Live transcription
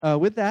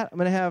With that, I'm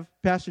going to have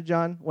Pastor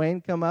John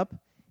Wayne come up.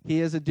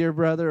 He is a dear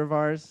brother of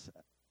ours.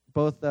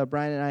 Both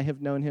Brian and I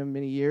have known him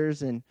many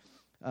years, and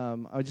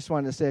I just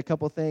wanted to say a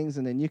couple things,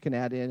 and then you can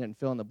add in and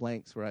fill in the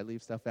blanks where I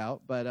leave stuff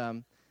out. But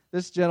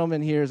this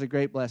gentleman here is a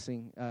great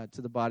blessing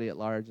to the body at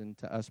large and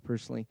to us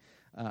personally.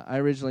 I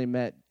originally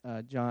met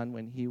John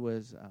when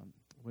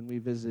we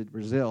visited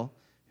Brazil,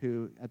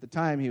 who at the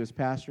time he was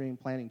pastoring,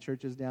 planting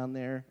churches down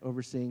there,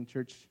 overseeing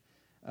church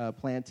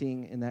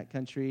planting in that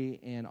country,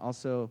 and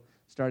also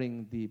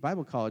starting the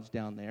Bible college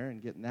down there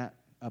and getting that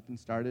up and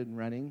started and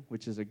running,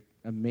 which is an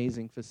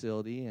amazing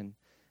facility. And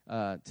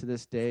to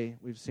this day,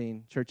 we've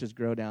seen churches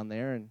grow down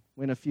there, and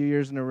went a few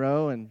years in a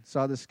row and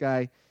saw this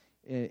guy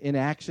in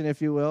action, if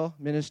you will,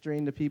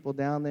 ministering to people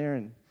down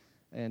there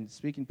and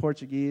speaking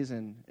Portuguese,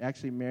 and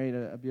actually married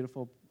a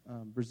beautiful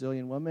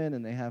Brazilian woman,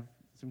 and they have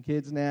some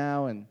kids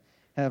now and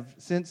have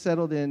since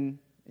settled in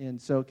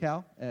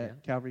SoCal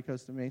at Calvary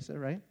Costa Mesa,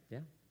 right? Yeah.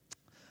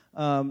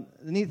 The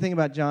neat thing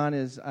about John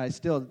is I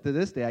still, to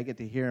this day, I get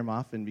to hear him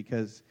often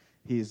because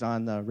he's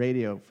on the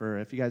radio for,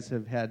 if you guys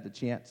have had the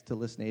chance to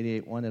listen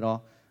to 88.1 at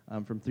all,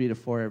 from 3 to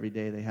 4 every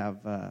day, they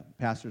have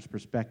Pastor's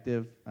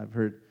Perspective. I've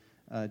heard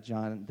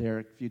John there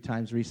a few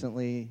times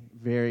recently.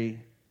 Very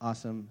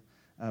awesome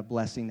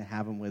blessing to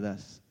have him with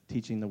us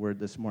teaching the Word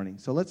this morning.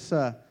 So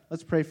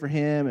let's pray for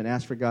him and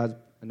ask for God's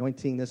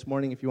anointing this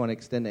morning. If you want to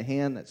extend a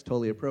hand, that's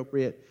totally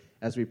appropriate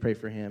as we pray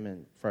for him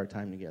and for our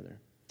time together.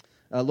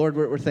 Lord,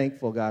 we're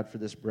thankful, God, for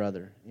this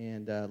brother.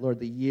 And, Lord,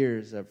 the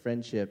years of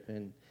friendship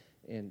and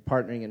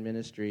partnering in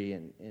ministry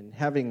and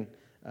having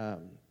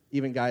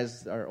even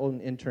guys, our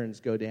own interns,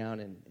 go down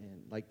and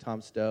like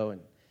Tom Stowe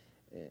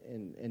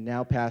and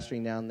now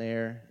pastoring down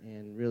there,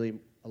 and really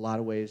a lot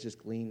of ways just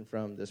glean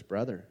from this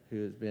brother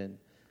who has been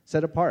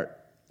set apart.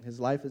 His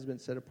life has been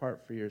set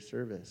apart for your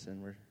service,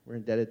 and we're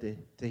indebted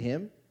to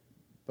him,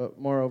 but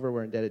moreover,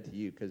 we're indebted to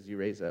you because you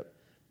raise up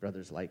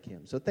brothers like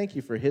him. So thank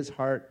you for his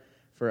heart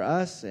for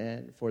us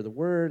and for the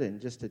word and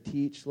just to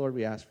teach. Lord,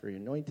 we ask for your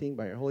anointing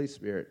by your Holy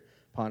Spirit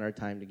upon our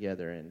time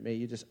together, and may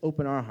you just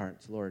open our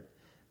hearts, Lord,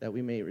 that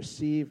we may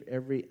receive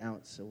every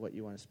ounce of what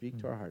you want to speak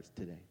to our hearts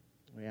today.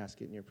 We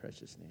ask it in your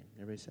precious name.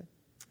 Everybody say?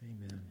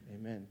 Amen.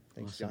 Amen.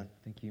 Thanks, Awesome. John.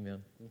 Thank you,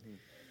 man. Mm-hmm.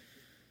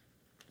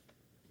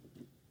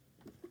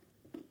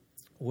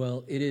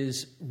 Well, it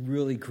is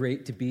really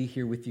great to be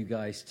here with you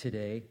guys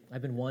today.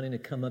 I've been wanting to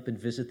come up and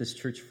visit this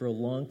church for a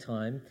long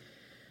time.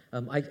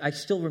 I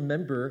still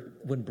remember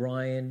when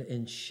Brian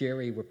and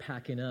Sherry were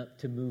packing up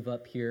to move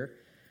up here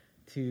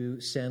to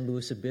San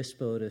Luis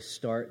Obispo to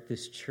start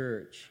this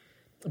church.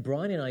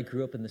 Brian and I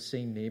grew up in the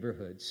same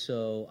neighborhood,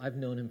 so I've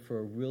known him for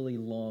a really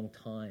long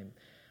time.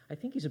 I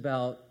think he's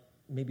about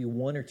maybe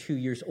 1 or 2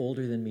 years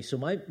older than me. So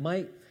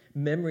my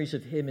memories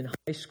of him in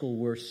high school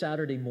were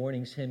Saturday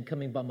mornings, him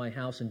coming by my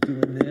house and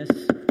doing this.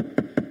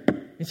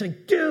 And saying,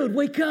 dude,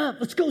 wake up,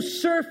 let's go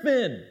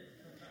surfing.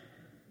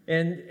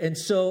 And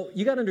so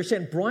you got to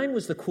understand, Brian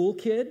was the cool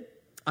kid.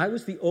 I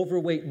was the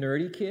overweight,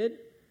 nerdy kid.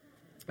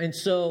 And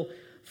so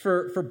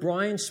for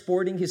Brian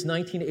sporting his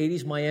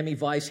 1980s Miami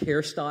Vice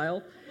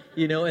hairstyle,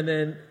 and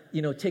then,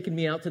 taking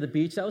me out to the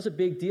beach, that was a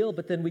big deal.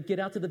 But then we'd get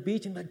out to the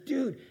beach and like,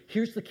 dude,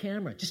 here's the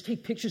camera. Just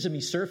take pictures of me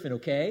surfing,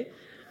 okay?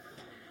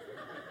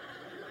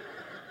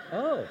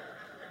 Oh.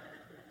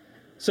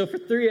 So for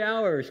 3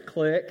 hours,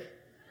 click,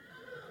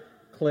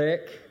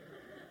 click,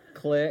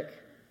 click.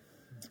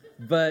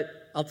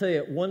 But I'll tell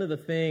you, one of the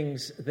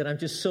things that I'm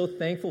just so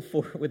thankful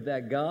for with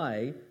that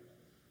guy,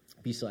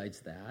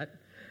 besides that,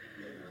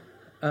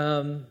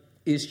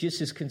 is just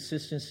his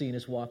consistency in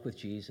his walk with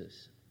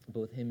Jesus,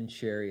 both him and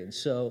Sherry. And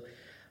so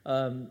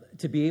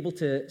to be able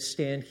to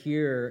stand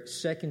here,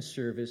 second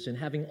service, and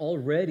having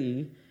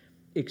already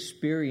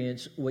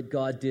experienced what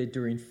God did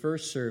during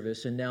first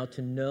service, and now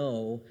to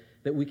know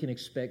that we can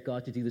expect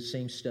God to do the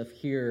same stuff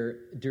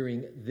here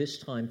during this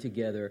time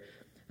together,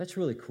 that's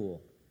really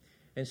cool.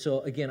 And so,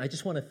 again, I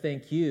just want to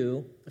thank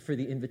you for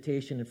the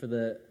invitation and for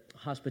the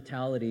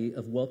hospitality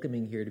of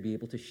welcoming here to be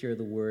able to share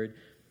the word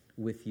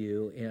with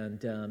you.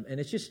 And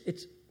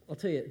I'll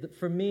tell you,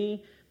 for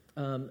me,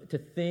 to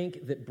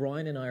think that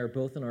Brian and I are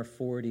both in our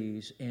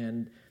 40s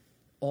and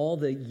all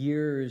the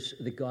years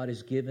that God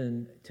has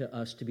given to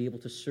us to be able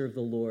to serve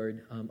the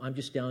Lord. I'm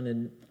just down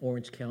in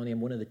Orange County.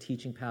 I'm one of the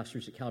teaching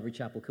pastors at Calvary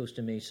Chapel,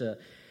 Costa Mesa.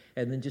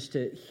 And then just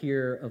to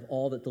hear of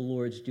all that the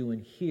Lord's doing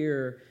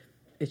here,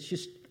 it's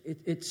just...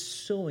 It's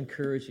so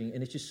encouraging,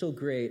 and it's just so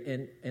great.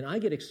 And I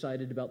get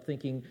excited about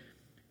thinking,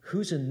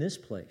 who's in this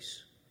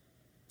place?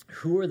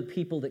 Who are the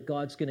people that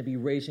God's going to be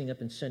raising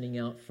up and sending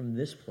out from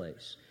this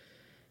place?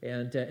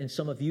 And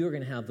some of you are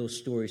going to have those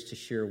stories to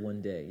share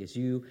one day as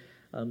you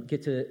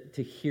get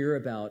to hear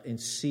about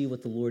and see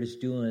what the Lord is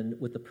doing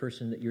with the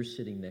person that you're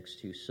sitting next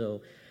to.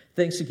 So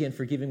thanks again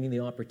for giving me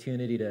the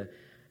opportunity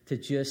to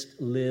just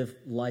live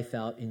life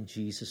out in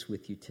Jesus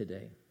with you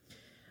today.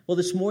 Well,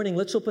 this morning,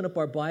 let's open up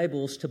our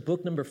Bibles to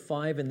book number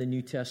 5 in the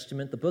New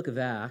Testament, the book of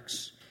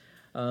Acts,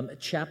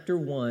 chapter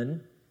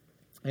 1.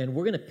 And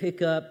we're going to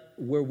pick up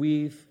where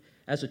we've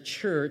as a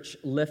church,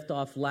 left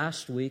off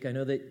last week. I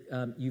know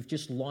that you've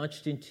just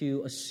launched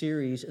into a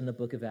series in the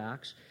book of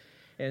Acts.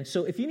 And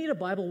so if you need a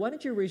Bible, why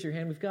don't you raise your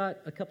hand? We've got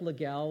a couple of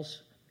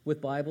gals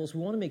with Bibles.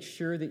 We want to make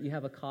sure that you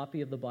have a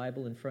copy of the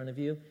Bible in front of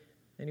you.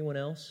 Anyone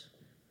else?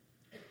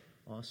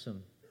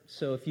 Awesome.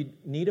 So if you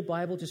need a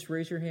Bible, just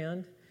raise your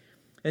hand.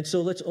 And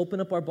so let's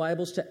open up our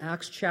Bibles to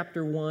Acts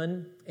chapter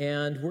 1,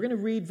 and we're going to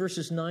read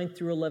verses 9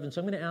 through 11.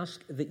 So I'm going to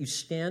ask that you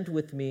stand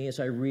with me as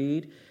I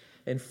read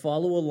and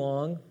follow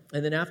along.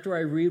 And then after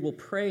I read, we'll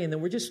pray, and then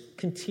we're just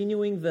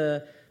continuing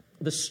the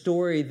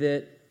story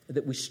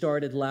that we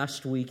started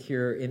last week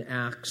here in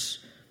Acts.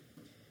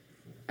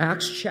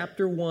 Acts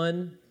chapter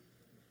 1,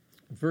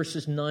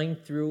 verses 9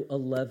 through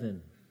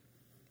 11.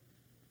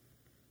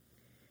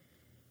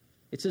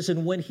 It says,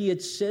 "And when he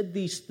had said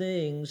these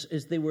things,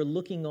 as they were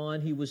looking on,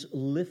 he was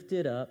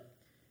lifted up,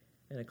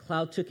 and a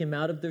cloud took him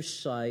out of their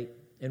sight.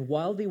 And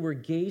while they were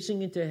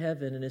gazing into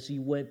heaven, and as he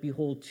went,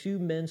 behold, two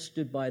men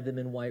stood by them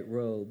in white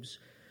robes,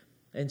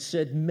 and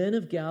said, 'Men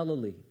of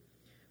Galilee,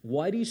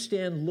 why do you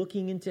stand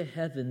looking into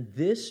heaven?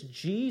 This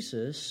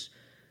Jesus,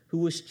 who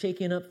was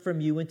taken up from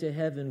you into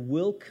heaven,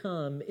 will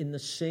come in the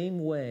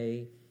same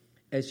way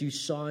as you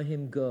saw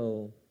him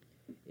go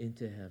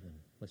into heaven.'"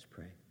 Let's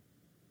pray.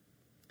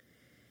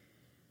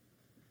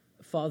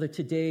 Father,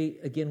 today,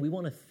 again, we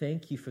want to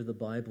thank you for the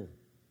Bible.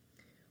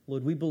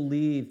 Lord, we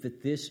believe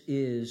that this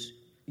is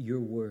your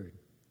word.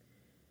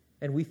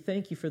 And we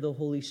thank you for the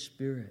Holy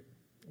Spirit.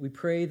 We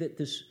pray that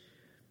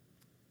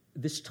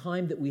this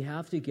time that we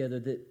have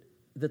together,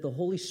 that the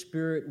Holy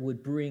Spirit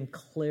would bring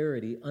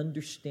clarity,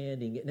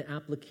 understanding, and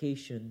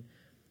application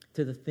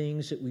to the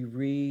things that we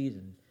read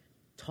and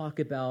talk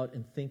about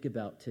and think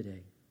about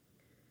today.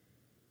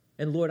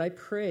 And Lord, I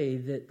pray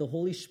that the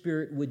Holy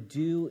Spirit would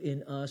do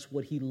in us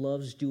what he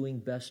loves doing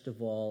best of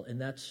all,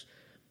 and that's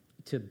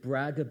to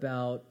brag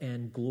about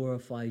and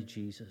glorify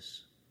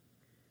Jesus.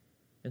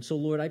 And so,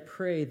 Lord, I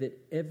pray that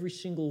every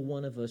single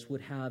one of us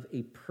would have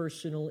a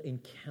personal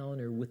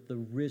encounter with the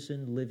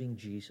risen, living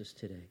Jesus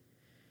today.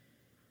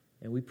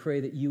 And we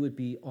pray that you would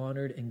be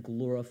honored and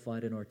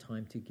glorified in our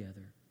time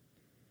together.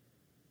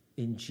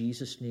 In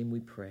Jesus' name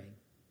we pray.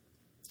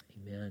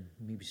 Amen.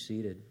 You may be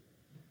seated.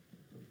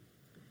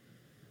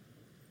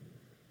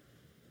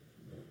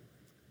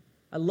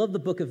 I love the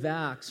book of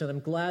Acts, and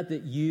I'm glad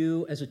that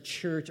you as a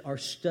church are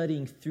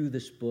studying through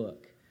this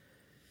book.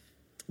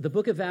 The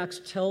book of Acts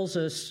tells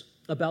us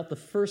about the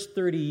first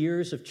 30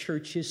 years of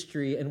church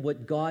history and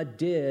what God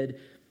did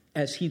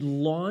as he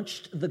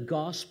launched the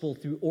gospel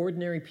through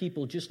ordinary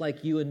people just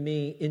like you and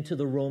me into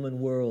the Roman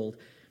world.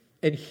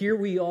 And here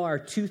we are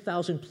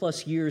 2,000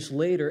 plus years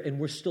later, and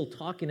we're still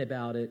talking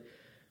about it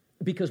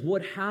because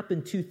what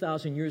happened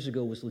 2,000 years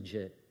ago was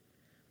legit.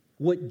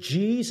 What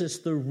Jesus,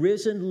 the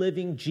risen,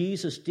 living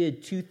Jesus,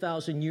 did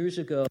 2,000 years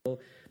ago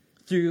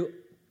through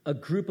a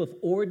group of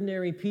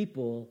ordinary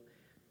people,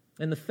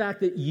 and the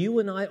fact that you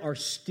and I are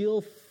still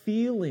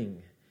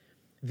feeling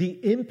the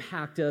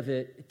impact of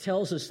it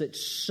tells us that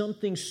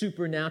something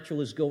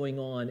supernatural is going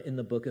on in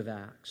the book of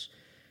Acts.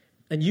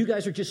 And you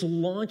guys are just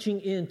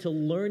launching into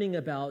learning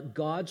about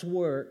God's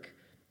work,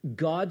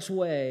 God's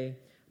way,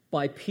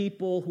 by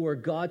people who are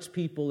God's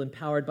people,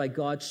 empowered by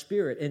God's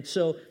Spirit. And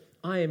so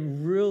I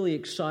am really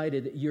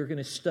excited that you're going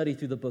to study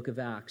through the book of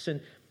Acts.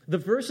 And the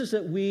verses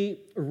that we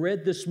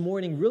read this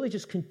morning really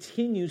just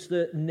continues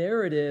the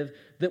narrative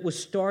that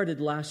was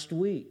started last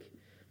week.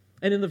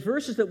 And in the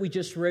verses that we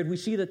just read, we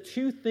see that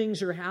two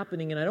things are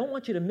happening, and I don't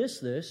want you to miss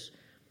this.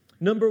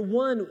 Number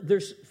one,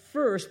 there's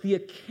first the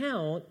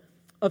account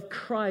of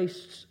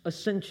Christ's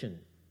ascension.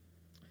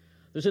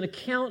 There's an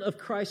account of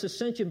Christ's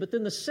ascension, but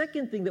then the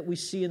second thing that we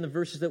see in the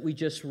verses that we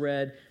just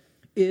read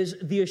is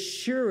the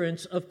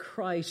assurance of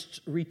Christ's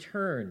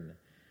return.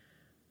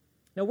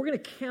 Now, we're going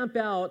to camp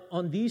out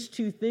on these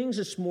two things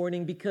this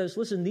morning because,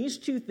 listen, these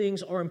two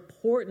things are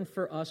important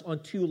for us on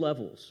two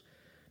levels.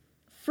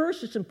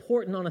 First, it's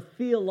important on a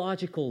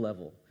theological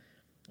level.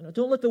 Now,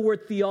 don't let the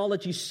word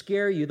theology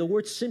scare you. The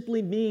word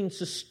simply means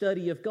the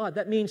study of God.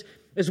 That means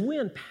as we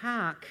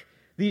unpack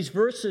these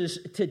verses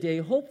today,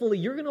 hopefully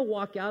you're going to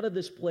walk out of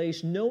this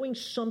place knowing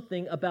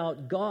something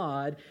about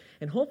God,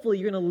 and hopefully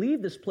you're going to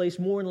leave this place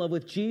more in love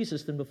with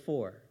Jesus than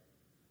before.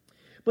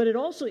 But it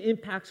also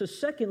impacts us,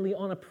 secondly,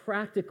 on a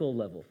practical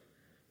level.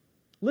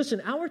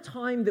 Listen, our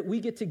time that we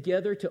get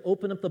together to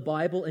open up the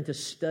Bible and to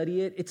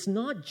study it, it's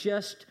not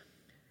just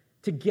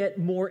to get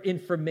more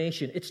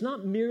information. It's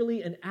not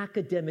merely an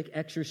academic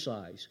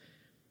exercise.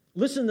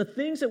 Listen, the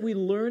things that we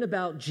learn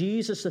about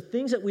Jesus, the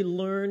things that we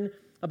learn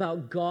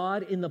about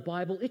God in the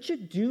Bible, it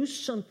should do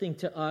something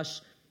to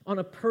us on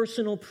a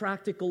personal,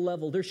 practical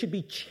level. There should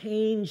be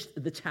change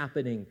that's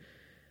happening.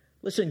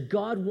 Listen,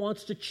 God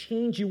wants to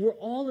change you. We're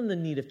all in the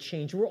need of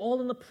change. We're all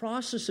in the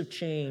process of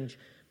change.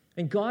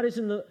 And God is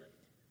in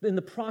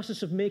the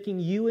process of making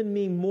you and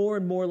me more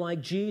and more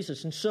like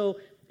Jesus. And so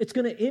it's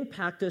going to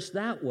impact us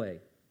that way.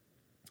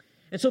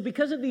 And so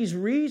because of these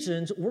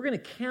reasons, we're going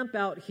to camp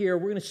out here.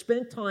 We're going to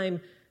spend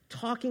time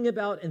talking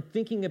about and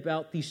thinking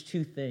about these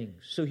two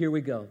things. So here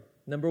we go.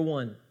 Number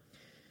one,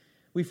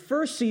 we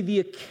first see the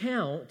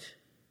account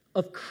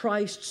of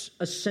Christ's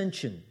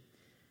ascension.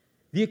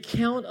 The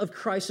account of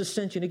Christ's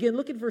ascension. Again,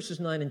 look at verses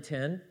 9 and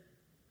 10.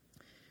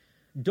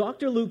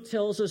 Dr. Luke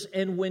tells us,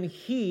 and when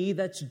he,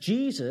 that's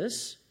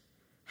Jesus,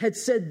 had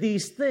said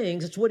these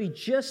things, it's what he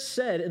just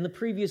said in the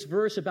previous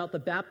verse about the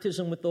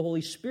baptism with the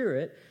Holy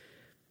Spirit.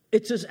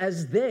 It says,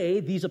 as they,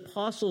 these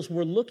apostles,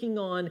 were looking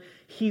on,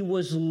 he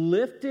was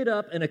lifted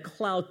up and a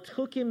cloud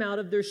took him out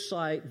of their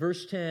sight.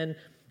 Verse 10,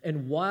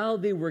 and while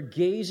they were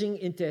gazing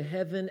into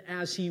heaven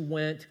as he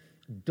went, ...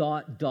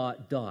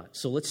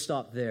 So let's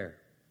stop there.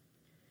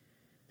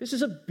 This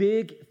is a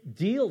big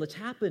deal that's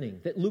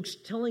happening that Luke's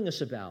telling us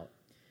about.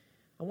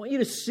 I want you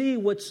to see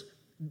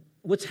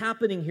what's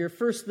happening here.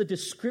 First, the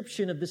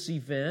description of this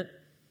event.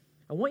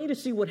 I want you to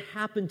see what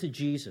happened to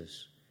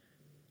Jesus.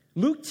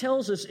 Luke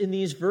tells us in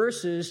these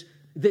verses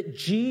that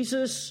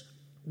Jesus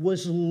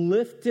was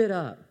lifted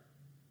up.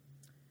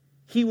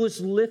 He was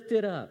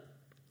lifted up.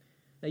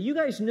 Now, you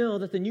guys know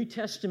that the New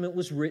Testament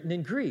was written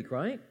in Greek,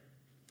 right?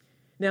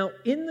 Now,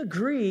 in the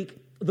Greek,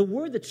 the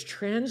word that's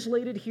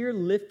translated here,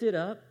 lifted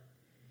up,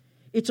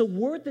 it's a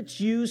word that's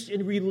used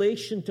in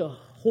relation to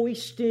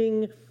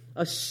hoisting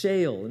a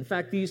sail. In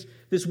fact,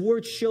 this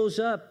word shows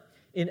up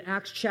in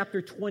Acts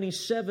chapter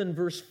 27,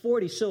 verse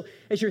 40. So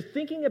as you're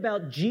thinking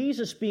about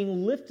Jesus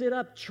being lifted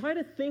up, try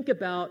to think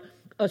about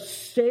a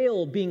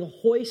sail being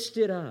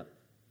hoisted up.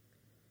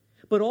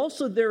 But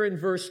also there in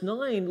verse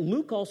 9,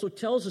 Luke also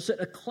tells us that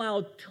a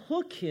cloud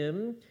took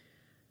him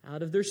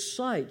out of their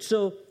sight.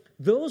 So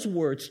those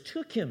words,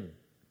 took him.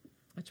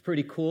 That's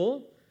pretty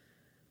cool.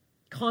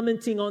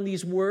 Commenting on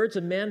these words,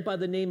 a man by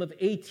the name of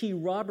A.T.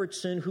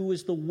 Robertson, who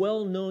is the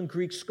well-known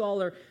Greek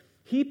scholar,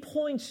 he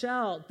points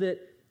out that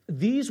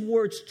these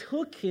words,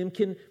 took him,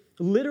 can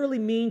literally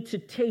mean to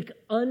take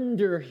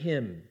under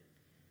him.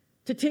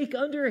 To take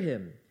under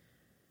him.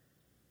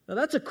 Now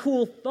that's a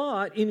cool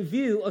thought in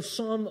view of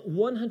Psalm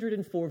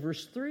 104,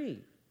 verse 3.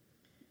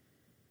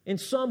 In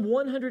Psalm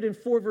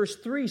 104, verse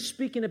 3,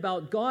 speaking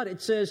about God,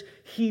 it says,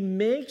 he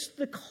makes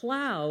the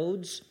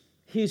clouds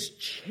his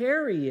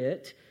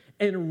chariot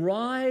and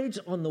rides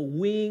on the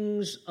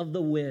wings of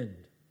the wind.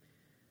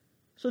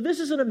 So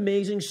this is an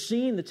amazing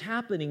scene that's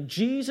happening.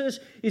 Jesus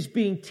is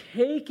being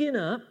taken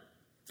up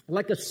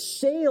like a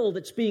sail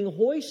that's being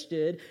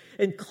hoisted,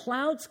 and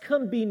clouds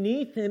come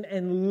beneath him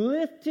and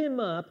lift him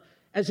up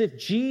as if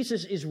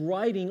Jesus is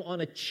riding on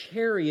a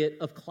chariot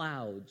of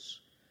clouds.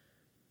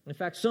 In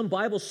fact, some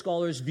Bible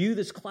scholars view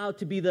this cloud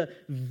to be the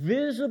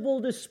visible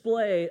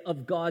display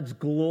of God's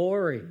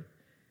glory.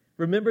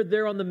 Remember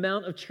there on the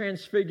Mount of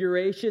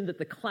Transfiguration that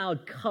the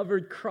cloud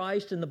covered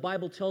Christ, and the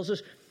Bible tells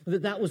us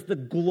that that was the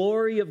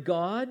glory of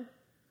God?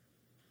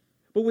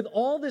 But with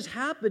all this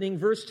happening,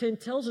 verse 10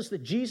 tells us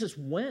that Jesus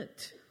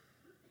went.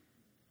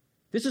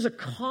 This is a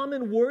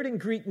common word in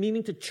Greek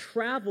meaning to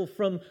travel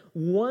from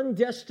one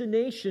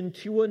destination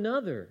to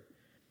another.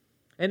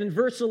 And in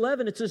verse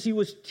 11, it says he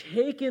was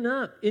taken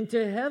up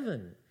into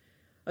heaven.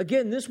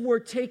 Again, this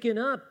word taken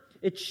up,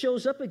 it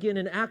shows up again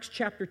in Acts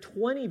chapter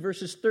 20,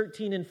 verses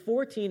 13 and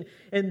 14.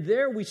 And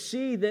there we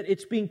see that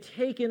it's being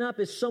taken up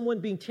as someone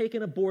being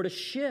taken aboard a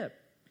ship.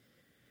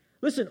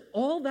 Listen,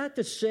 all that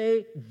to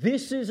say,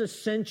 this is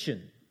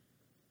ascension.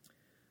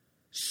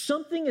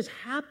 Something is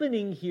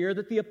happening here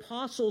that the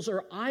apostles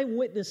are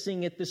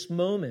eyewitnessing at this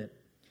moment.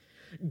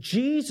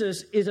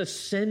 Jesus is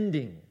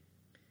ascending.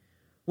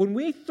 When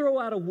we throw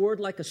out a word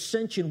like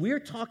ascension, we are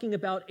talking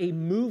about a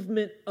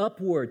movement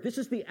upward. This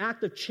is the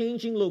act of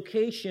changing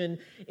location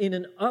in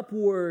an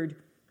upward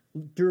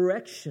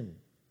direction.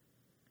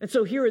 And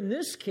so here in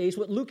this case,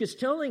 what Luke is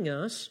telling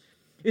us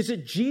is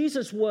that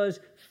Jesus was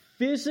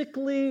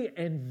physically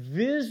and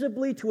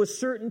visibly to a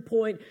certain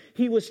point,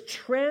 he was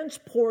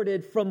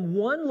transported from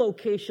one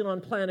location on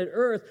planet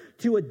Earth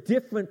to a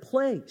different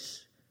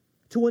place,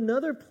 to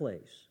another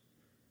place.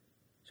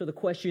 So the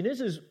question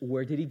is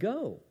where did he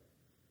go?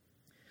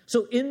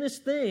 So in this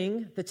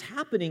thing that's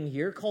happening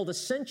here called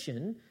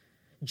ascension,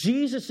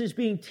 Jesus is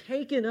being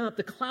taken up.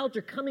 The clouds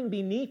are coming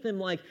beneath him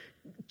like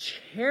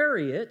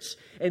chariots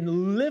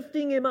and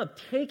lifting him up,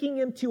 taking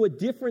him to a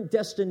different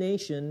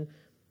destination.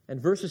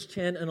 And verses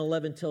 10 and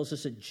 11 tells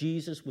us that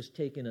Jesus was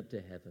taken up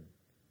to heaven.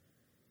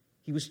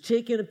 He was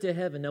taken up to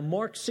heaven. Now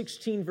Mark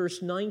 16,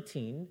 verse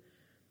 19.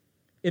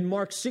 In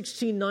Mark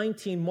 16,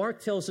 19,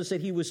 Mark tells us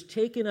that he was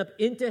taken up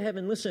into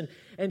heaven. Listen,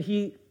 and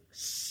he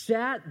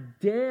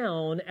sat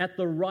down at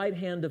the right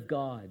hand of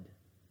God.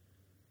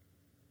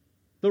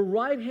 The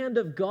right hand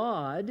of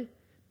God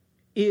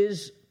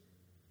is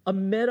a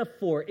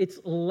metaphor. It's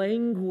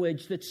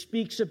language that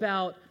speaks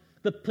about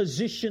the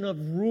position of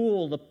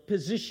rule, the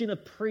position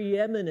of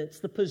preeminence,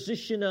 the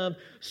position of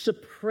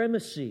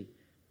supremacy.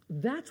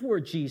 That's where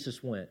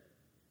Jesus went.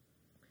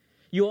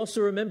 You also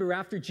remember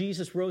after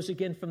Jesus rose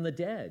again from the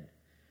dead,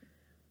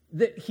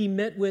 that he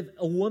met with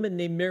a woman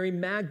named Mary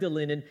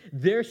Magdalene, and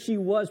there she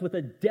was with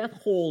a death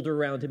hold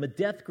around him, a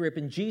death grip,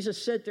 and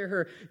Jesus said to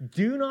her,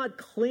 "Do not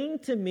cling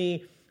to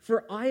me,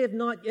 for I have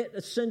not yet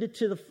ascended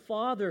to the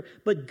Father,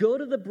 but go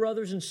to the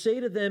brothers and say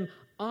to them,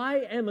 I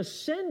am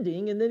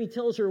ascending, and then he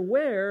tells her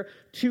where,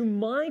 to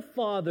my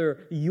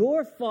Father,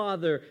 your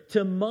Father,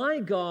 to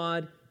my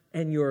God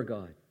and your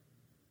God.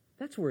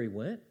 That's where he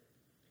went.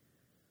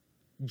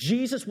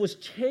 Jesus was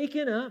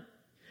taken up.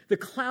 The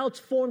clouds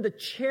formed a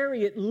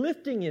chariot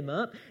lifting him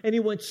up, and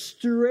he went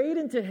straight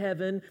into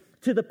heaven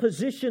to the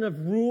position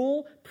of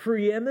rule,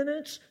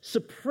 preeminence,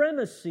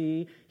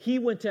 supremacy. He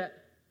went to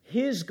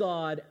his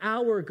God,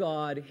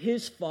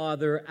 his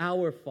Father,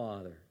 our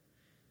Father.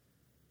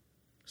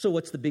 So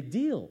what's the big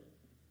deal?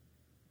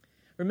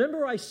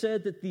 Remember I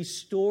said that these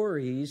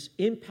stories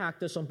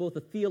impact us on both a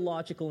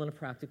theological and a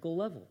practical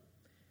level.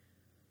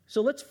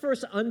 So let's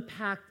first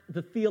unpack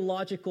the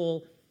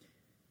theological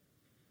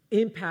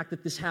impact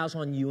that this has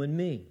on you and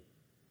me.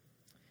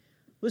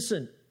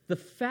 Listen, the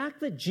fact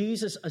that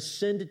Jesus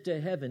ascended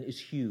to heaven is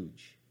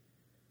huge.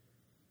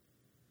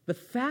 The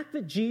fact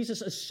that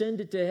Jesus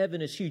ascended to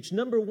heaven is huge.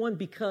 Number one,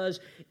 because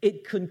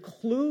it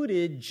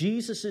concluded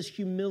Jesus'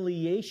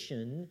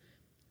 humiliation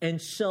and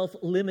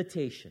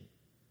self-limitation.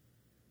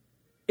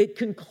 It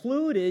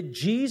concluded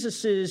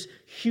Jesus'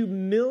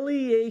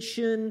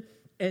 humiliation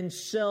and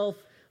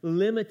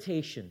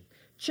self-limitation.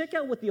 Check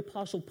out what the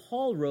Apostle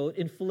Paul wrote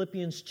in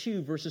Philippians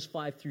 2, verses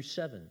 5 through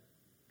 7.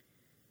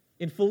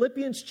 In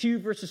Philippians 2,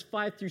 verses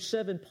 5 through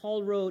 7,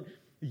 Paul wrote,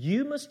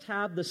 "You must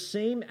have the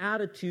same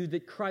attitude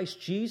that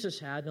Christ Jesus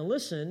had." Now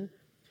listen,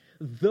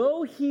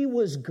 though he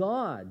was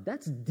God,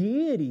 that's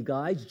deity,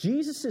 guys.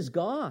 Jesus is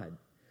God.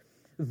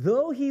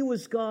 Though he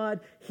was God,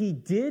 he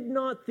did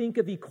not think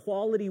of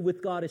equality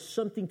with God as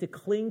something to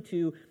cling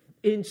to.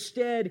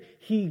 Instead,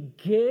 he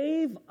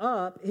gave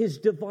up his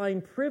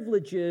divine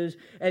privileges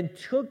and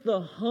took the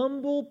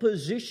humble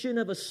position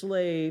of a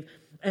slave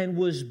and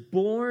was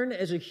born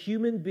as a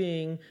human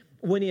being.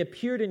 When he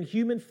appeared in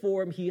human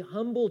form, he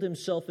humbled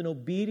himself in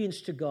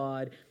obedience to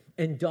God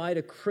and died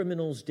a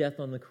criminal's death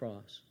on the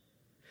cross.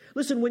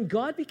 Listen, when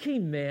God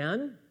became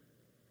man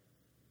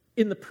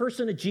in the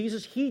person of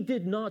Jesus, he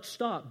did not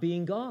stop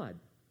being God.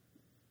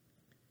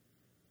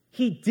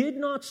 He did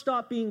not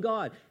stop being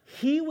God.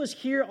 He was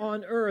here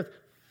on earth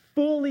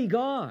fully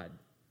God.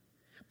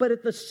 But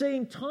at the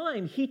same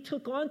time, he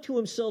took onto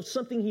himself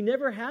something he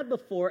never had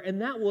before,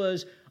 and that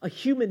was a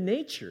human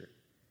nature.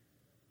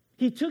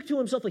 He took to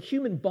himself a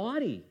human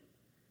body.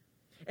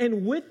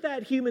 And with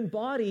that human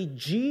body,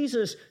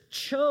 Jesus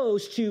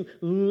chose to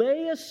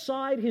lay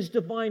aside his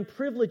divine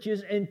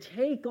privileges and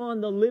take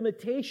on the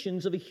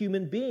limitations of a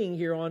human being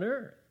here on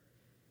earth.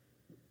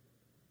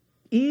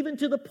 Even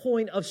to the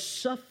point of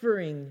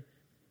suffering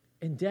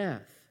and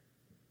death.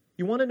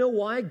 You want to know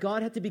why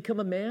God had to become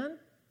a man?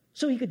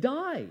 So he could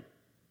die.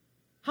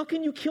 How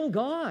can you kill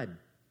God?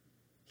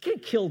 You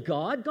can't kill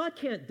God. God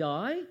can't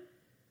die.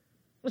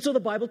 And so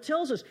the Bible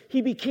tells us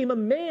he became a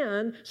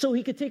man so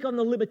he could take on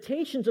the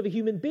limitations of a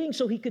human being,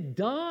 so he could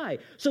die,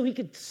 so he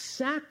could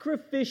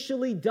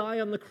sacrificially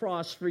die on the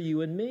cross for you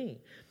and me.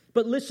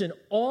 But listen,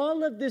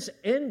 all of this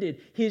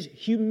ended, his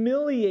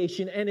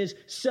humiliation and his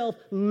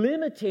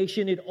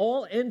self-limitation, it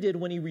all ended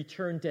when he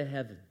returned to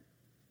heaven.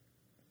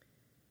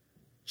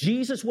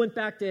 Jesus went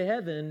back to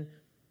heaven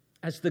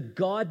as the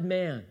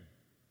God-man,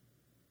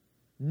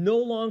 no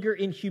longer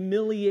in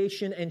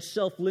humiliation and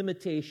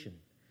self-limitation.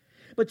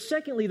 But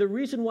secondly, the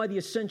reason why the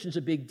ascension is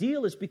a big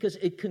deal is because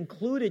it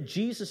concluded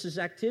Jesus'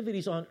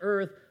 activities on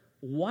earth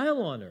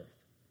while on earth.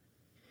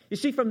 You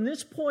see, from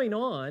this point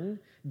on,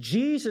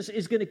 Jesus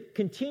is going to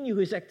continue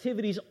his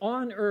activities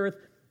on earth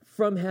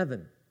from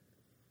heaven.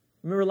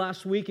 Remember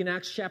last week in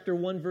Acts chapter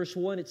 1, verse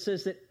 1, it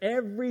says that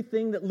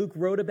everything that Luke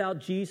wrote about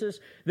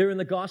Jesus, there in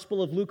the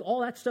Gospel of Luke,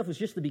 all that stuff was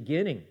just the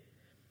beginning.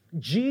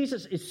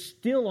 Jesus is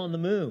still on the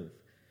move.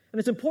 And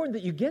it's important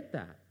that you get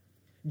that.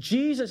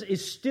 Jesus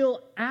is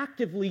still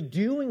actively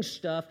doing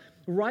stuff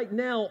right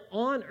now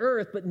on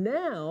earth, but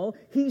now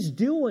he's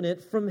doing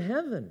it from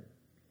heaven.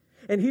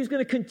 And he's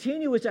going to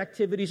continue his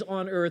activities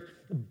on earth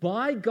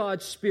by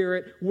God's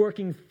Spirit,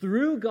 working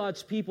through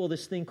God's people,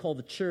 this thing called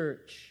the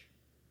church.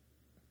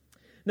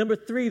 Number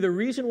 3, the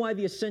reason why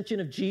the ascension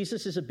of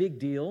Jesus is a big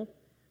deal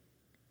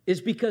is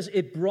because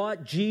it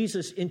brought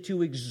Jesus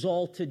into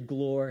exalted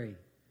glory.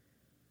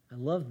 I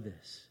love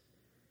this.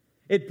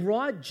 It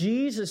brought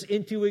Jesus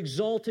into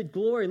exalted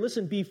glory.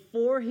 Listen,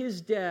 before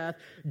his death,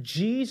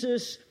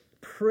 Jesus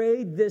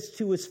prayed this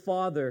to his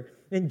Father.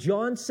 In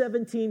John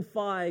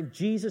 17:5,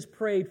 Jesus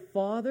prayed,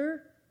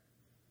 "Father,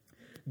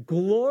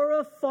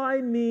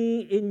 glorify me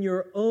in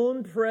your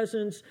own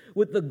presence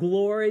with the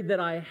glory that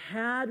I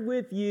had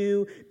with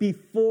you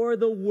before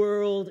the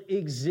world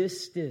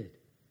existed."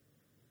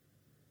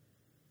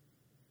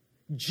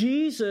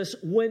 Jesus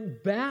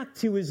went back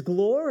to his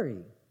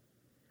glory.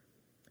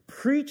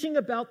 Preaching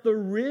about the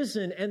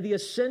risen and the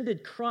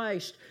ascended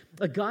Christ,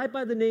 a guy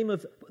by the name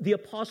of the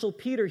Apostle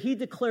Peter, he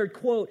declared,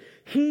 quote,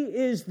 He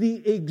is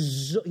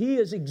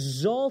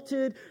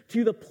exalted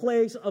to the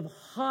place of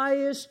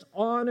highest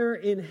honor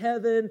in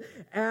heaven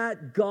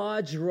at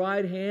God's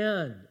right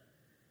hand.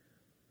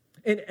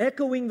 And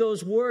echoing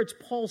those words,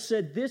 Paul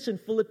said this in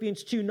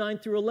Philippians 2, 9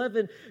 through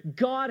 11,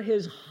 God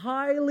has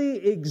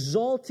highly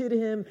exalted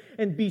him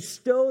and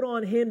bestowed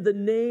on him the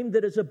name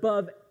that is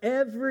above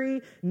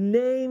every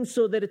name,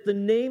 so that at the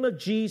name of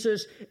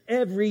Jesus,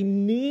 every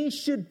knee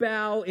should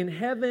bow in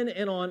heaven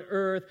and on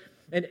earth,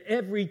 and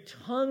every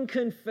tongue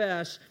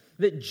confess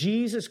that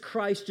Jesus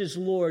Christ is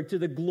Lord, to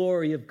the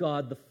glory of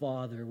God the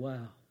Father.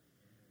 Wow.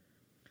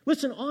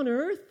 Listen, on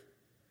earth,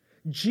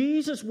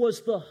 Jesus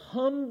was the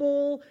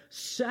humble,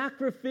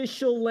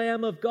 sacrificial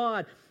Lamb of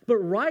God. But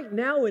right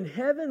now in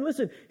heaven,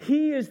 listen,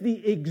 he is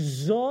the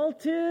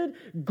exalted,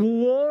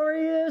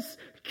 glorious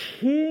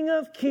King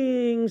of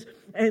kings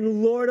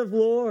and Lord of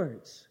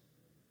lords.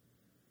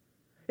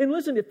 And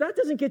listen, if that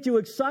doesn't get you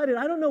excited,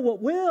 I don't know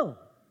what will.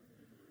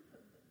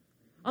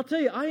 I'll tell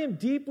you, I am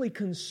deeply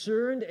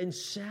concerned and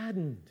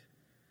saddened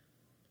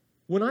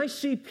when I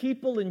see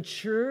people in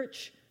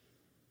church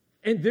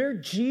and their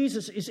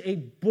Jesus is a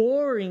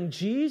boring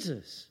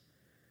Jesus.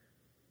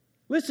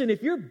 Listen,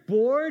 if you're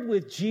bored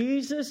with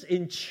Jesus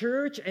in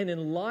church and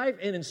in life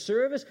and in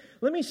service,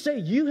 let me say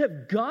you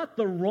have got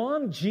the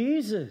wrong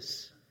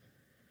Jesus.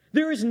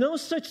 There is no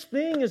such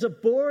thing as a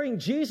boring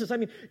Jesus. I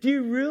mean, do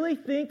you really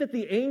think that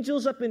the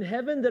angels up in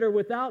heaven that are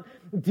without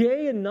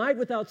day and night,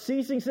 without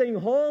ceasing, saying,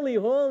 holy,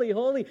 holy,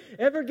 holy,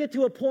 ever get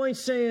to a point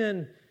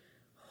saying,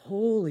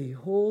 holy,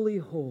 holy,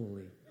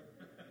 holy?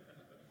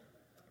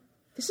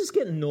 This is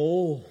getting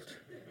old.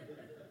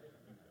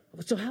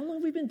 So how long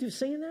have we been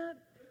saying that?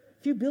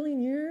 A few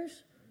billion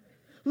years?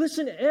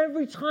 Listen,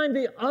 every time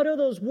they utter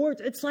those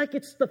words, it's like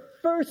it's the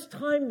first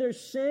time they're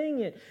saying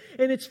it.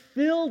 And it's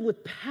filled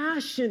with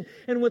passion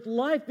and with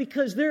life,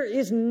 because there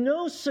is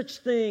no such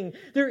thing.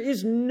 There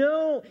is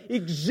no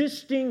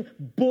existing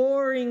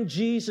boring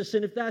Jesus.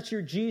 And if that's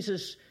your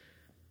Jesus,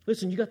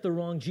 listen, you got the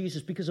wrong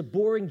Jesus, because a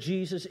boring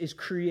Jesus is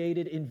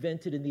created,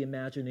 invented in the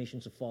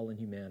imaginations of fallen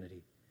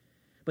humanity.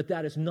 But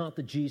that is not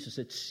the Jesus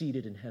that's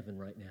seated in heaven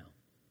right now.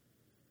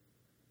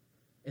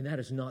 And that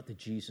is not the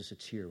Jesus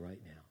that's here right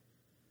now.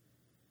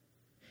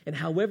 And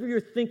however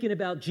you're thinking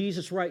about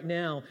Jesus right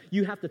now,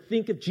 you have to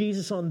think of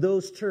Jesus on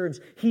those terms.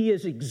 He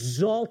is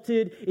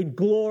exalted in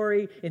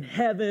glory in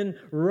heaven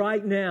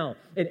right now.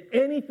 And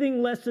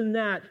anything less than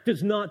that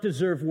does not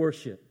deserve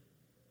worship.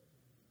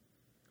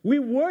 We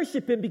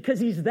worship him because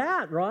he's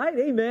that, right?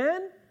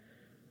 Amen?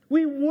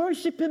 We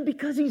worship him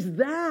because he's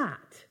that.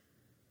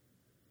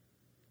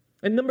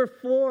 And number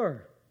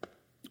 4,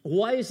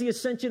 why is the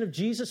ascension of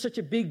Jesus such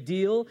a big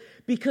deal?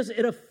 Because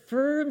it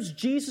affirms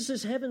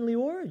Jesus' heavenly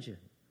origin.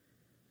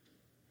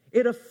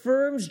 It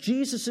affirms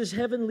Jesus'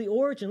 heavenly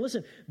origin.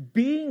 Listen,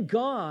 being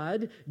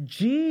God,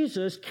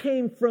 Jesus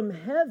came from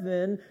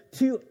heaven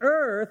to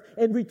earth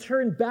and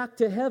returned back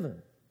to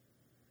heaven.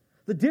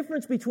 The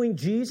difference between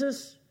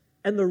Jesus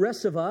and the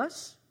rest of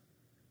us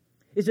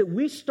is that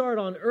we start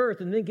on earth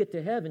and then get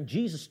to heaven.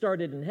 Jesus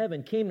started in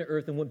heaven, came to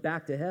earth, and went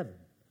back to heaven.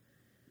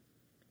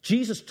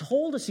 Jesus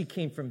told us he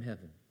came from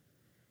heaven.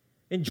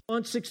 In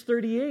John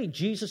 6:38,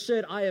 Jesus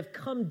said, I have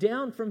come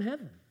down from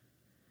heaven.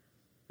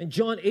 In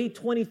John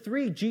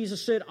 8:23,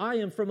 Jesus said, I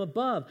am from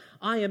above.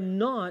 I am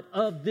not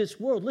of this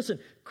world. Listen,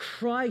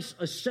 Christ's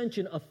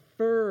ascension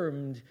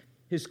affirmed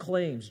his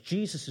claims.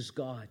 Jesus is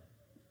God.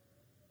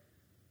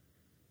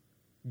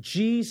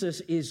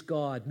 Jesus is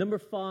God. Number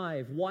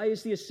 5, why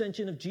is the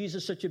ascension of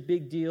Jesus such a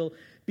big deal?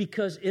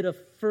 Because it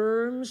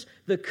affirms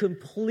the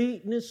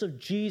completeness of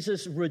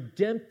Jesus'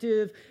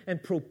 redemptive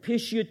and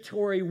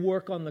propitiatory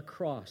work on the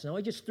cross. Now,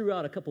 I just threw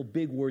out a couple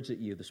big words at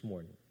you this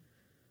morning.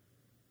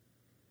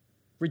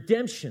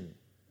 Redemption.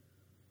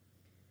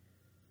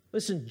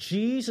 Listen,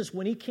 Jesus,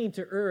 when he came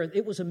to earth,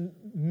 it was a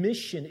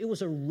mission. It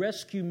was a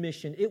rescue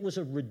mission. It was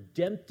a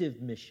redemptive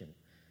mission.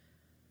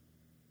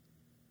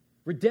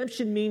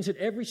 Redemption means that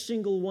every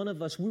single one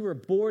of us, we were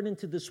born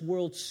into this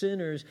world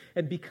sinners,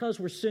 and because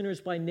we're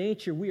sinners by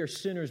nature, we are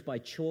sinners by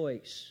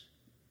choice.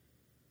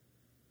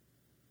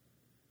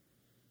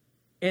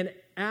 And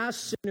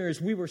as sinners,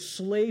 we were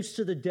slaves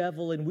to the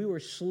devil and we were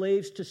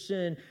slaves to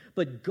sin,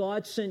 but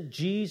God sent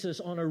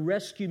Jesus on a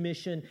rescue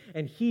mission,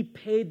 and he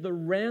paid the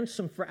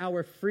ransom for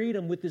our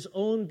freedom with his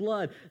own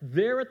blood.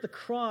 There at the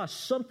cross,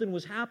 something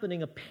was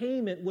happening. A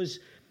payment was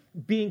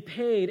being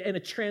paid, and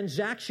a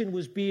transaction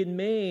was being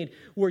made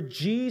where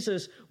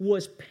Jesus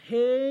was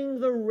paying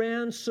the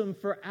ransom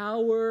for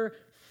our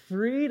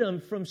freedom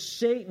from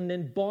Satan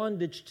and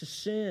bondage to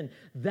sin.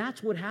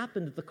 That's what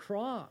happened at the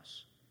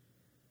cross.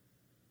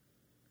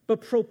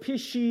 But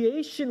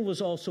propitiation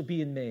was also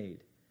being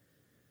made.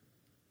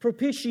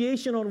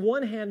 Propitiation, on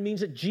one hand,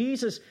 means that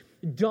Jesus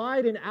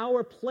died in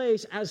our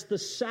place as the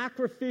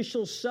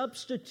sacrificial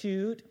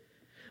substitute.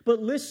 But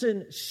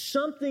listen,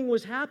 something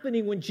was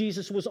happening when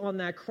Jesus was on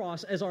that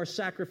cross as our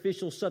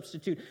sacrificial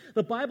substitute.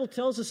 The Bible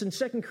tells us in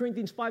 2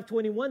 Corinthians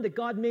 5:21 that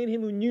God made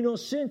him who knew no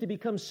sin to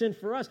become sin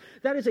for us.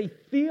 That is a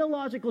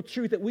theological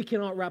truth that we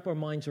cannot wrap our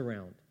minds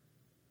around.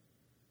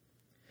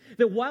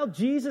 That while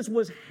Jesus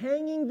was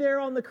hanging there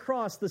on the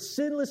cross, the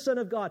sinless Son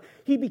of God,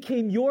 he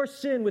became your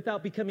sin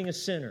without becoming a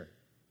sinner.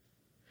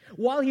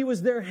 While he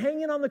was there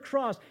hanging on the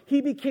cross,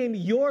 he became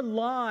your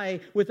lie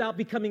without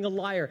becoming a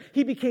liar.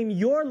 He became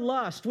your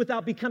lust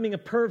without becoming a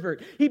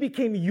pervert. He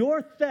became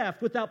your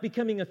theft without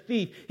becoming a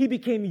thief. He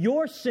became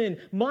your sin,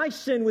 my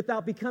sin,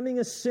 without becoming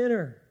a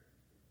sinner.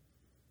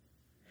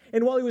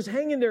 And while he was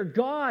hanging there,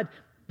 God,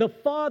 the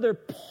Father,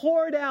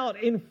 poured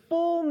out in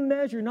full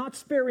measure, not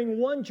sparing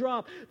one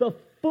drop, the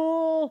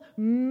full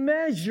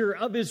measure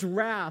of his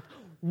wrath.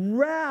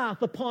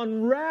 Wrath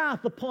upon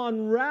wrath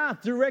upon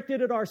wrath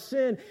directed at our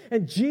sin.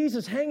 And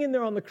Jesus hanging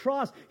there on the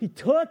cross, he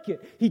took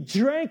it, he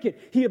drank it,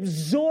 he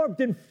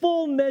absorbed in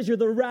full measure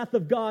the wrath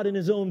of God in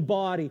his own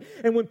body.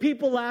 And when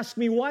people ask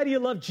me, why do you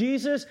love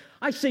Jesus?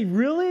 I say,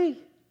 really?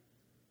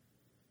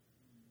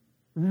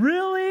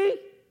 Really?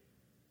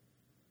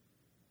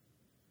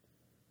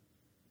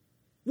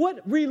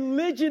 What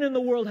religion in the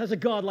world has a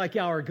God like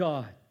our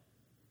God?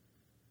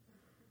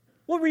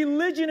 What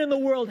religion in the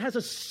world has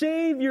a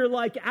Savior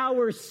like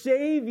our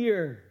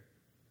Savior?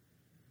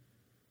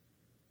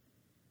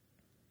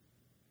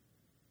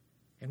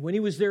 And when he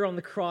was there on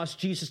the cross,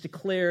 Jesus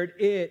declared,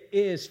 "It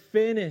is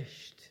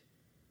finished."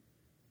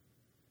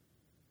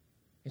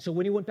 And so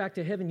when he went back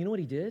to heaven, you know what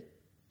he did?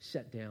 He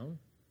sat down.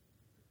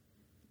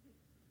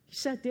 He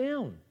sat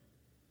down.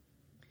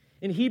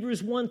 In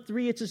Hebrews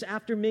 1:3, it says,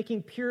 after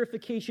making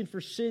purification for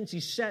sins,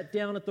 he sat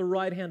down at the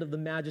right hand of the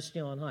Majesty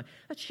on high.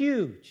 That's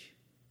huge.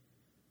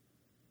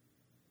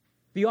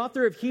 The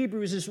author of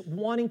Hebrews is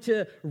wanting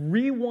to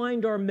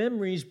rewind our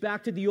memories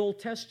back to the Old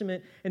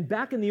Testament. And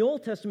back in the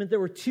Old Testament, there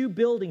were two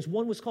buildings.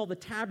 One was called the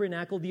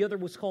tabernacle. The other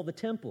was called the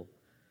temple.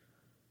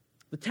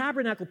 The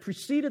tabernacle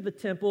preceded the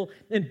temple.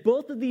 And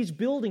both of these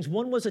buildings,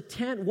 one was a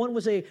tent, one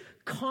was a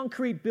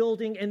concrete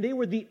building. And they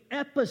were the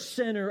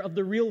epicenter of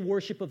the real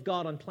worship of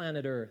God on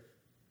planet Earth.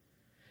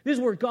 This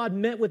is where God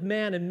met with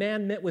man and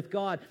man met with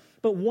God.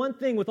 But one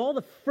thing, with all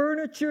the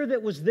furniture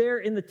that was there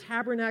in the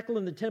tabernacle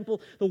and the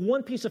temple, the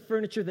one piece of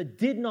furniture that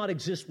did not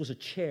exist was a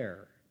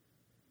chair.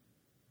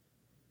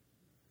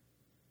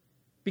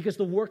 Because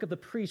the work of the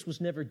priest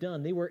was never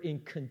done. They were in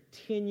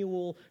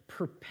continual,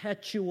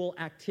 perpetual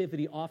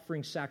activity,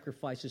 offering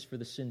sacrifices for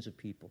the sins of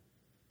people.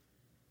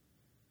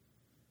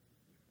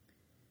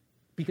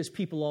 Because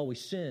people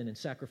always sin and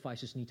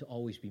sacrifices need to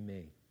always be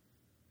made.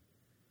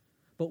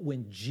 But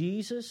when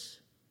Jesus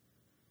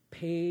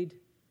paid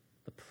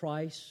the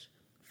price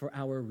for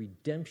our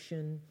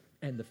redemption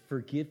and the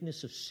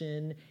forgiveness of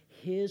sin,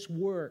 his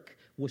work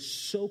was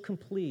so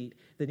complete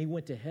that he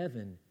went to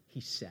heaven, he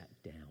sat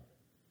down.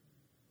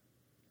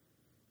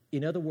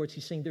 In other words,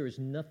 he's saying there is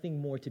nothing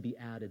more to be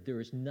added. There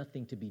is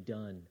nothing to be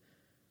done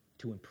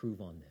to improve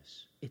on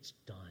this. It's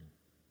done.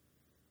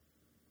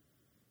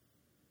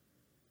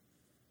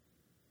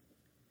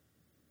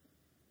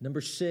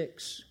 Number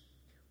 6,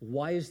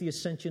 why is the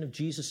ascension of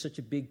Jesus such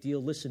a big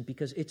deal? Listen,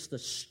 because it's the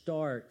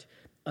start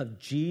of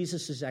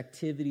Jesus'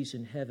 activities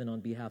in heaven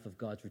on behalf of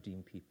God's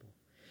redeemed people.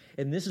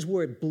 And this is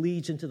where it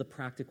bleeds into the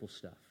practical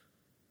stuff.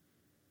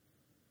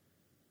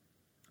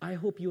 I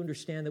hope you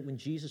understand that when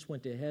Jesus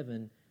went to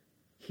heaven,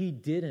 he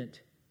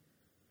didn't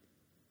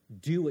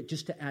do it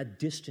just to add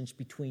distance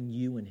between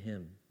you and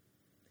him.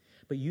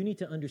 But you need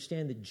to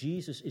understand that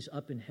Jesus is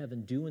up in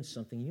heaven doing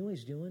something. You know what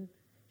he's doing?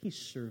 He's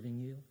serving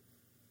you.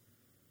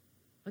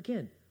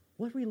 Again,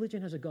 what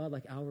religion has a God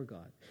like our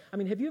God? I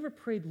mean, have you ever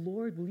prayed,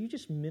 Lord, will you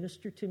just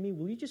minister to me?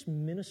 Will you just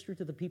minister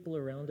to the people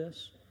around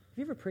us? Have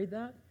you ever prayed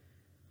that?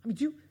 I mean,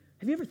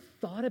 have you ever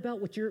thought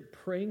about what you're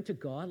praying to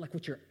God, like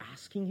what you're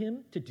asking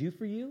him to do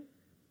for you?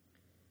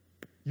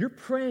 You're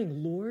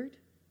praying, Lord,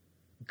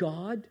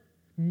 God,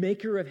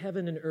 maker of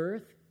heaven and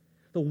earth,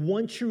 the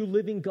one true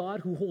living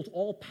God who holds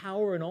all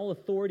power and all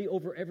authority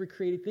over every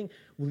created thing,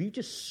 will you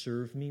just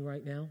serve me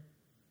right now?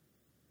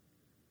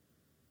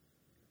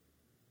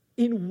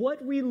 In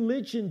what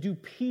religion do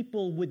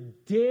people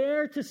would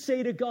dare to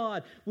say to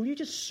God, will you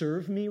just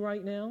serve me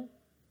right now?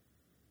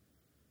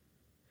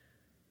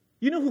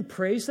 You know who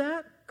prays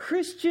that?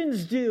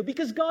 Christians do,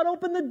 because God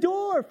opened the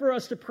door for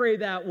us to pray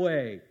that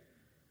way.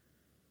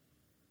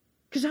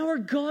 Because our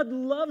God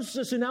loves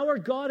us, and our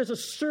God is a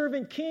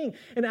servant king.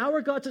 And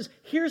our God says,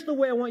 here's the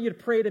way I want you to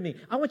pray to me.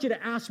 I want you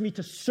to ask me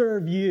to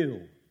serve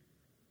you.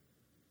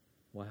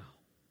 Wow.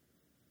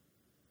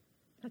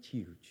 That's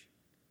huge.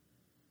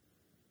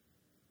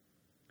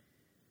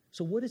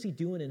 So what is he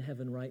doing in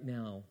heaven right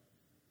now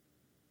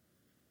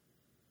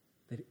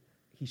that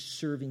he's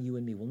serving you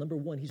and me? Well, number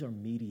one, he's our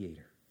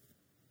mediator.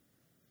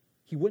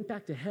 He went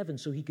back to heaven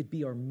so he could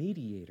be our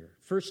mediator.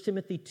 1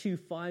 Timothy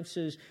 2:5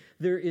 says,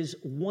 there is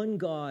one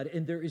God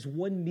and there is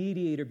one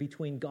mediator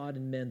between God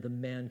and men, the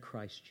man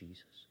Christ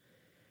Jesus.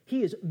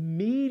 He is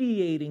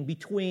mediating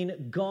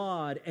between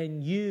God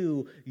and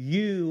you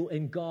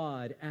and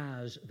God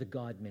as the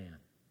God-man.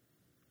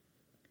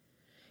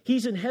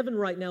 He's in heaven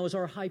right now as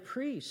our high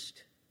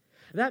priest.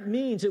 That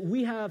means that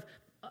we have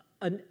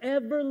an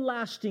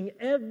everlasting,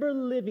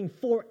 ever-living,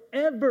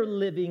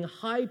 forever-living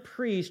high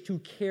priest who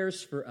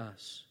cares for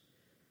us.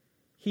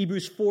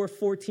 Hebrews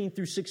 4:14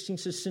 through 16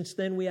 says, since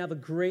then we have a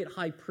great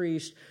high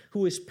priest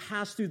who has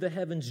passed through the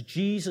heavens,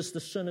 Jesus, the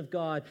Son of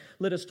God.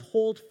 Let us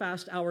hold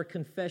fast our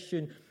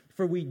confession,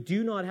 for we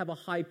do not have a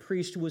high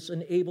priest who is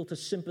unable to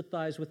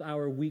sympathize with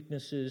our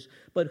weaknesses,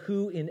 but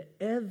who in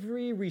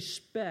every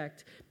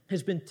respect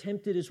has been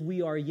tempted as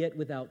we are, yet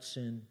without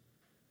sin.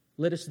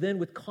 Let us then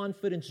with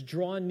confidence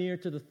draw near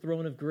to the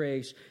throne of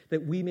grace,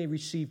 that we may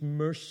receive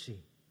mercy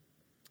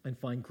and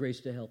find grace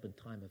to help in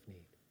time of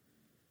need.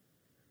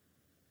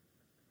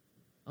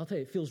 I'll tell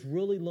you, it feels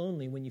really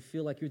lonely when you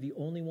feel like you're the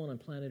only one on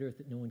planet Earth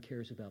that no one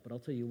cares about. But I'll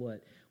tell you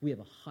what, we have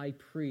a high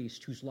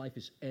priest whose life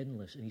is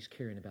endless, and he's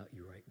caring about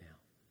you right now.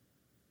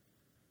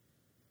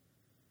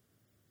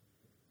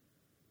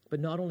 But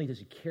not only does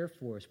he care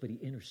for us, but he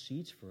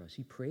intercedes for us.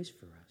 He prays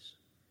for us.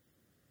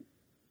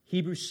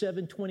 Hebrews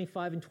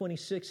 7:25 and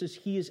 26 says,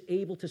 he is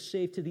able to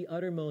save to the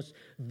uttermost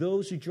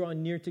those who draw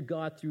near to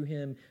God through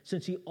him,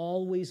 since he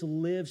always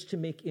lives to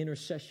make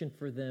intercession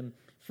for them.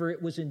 For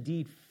it was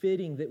indeed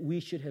fitting that we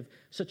should have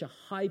such a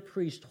high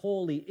priest,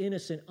 holy,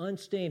 innocent,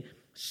 unstained,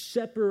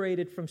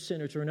 separated from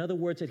sinners, or in other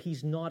words, that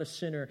he's not a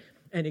sinner,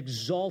 and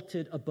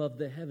exalted above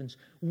the heavens.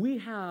 We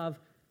have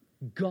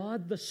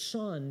God the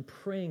Son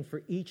praying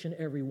for each and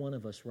every one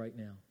of us right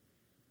now.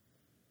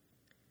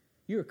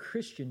 You're a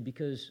Christian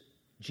because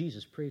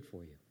Jesus prayed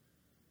for you.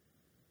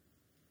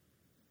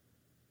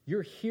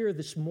 You're here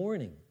this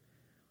morning.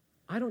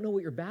 I don't know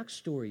what your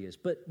backstory is,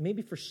 but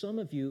maybe for some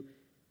of you,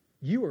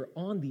 you are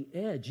on the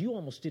edge. You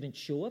almost didn't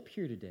show up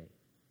here today.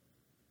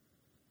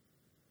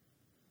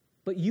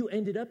 But you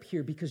ended up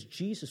here because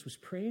Jesus was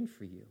praying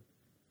for you.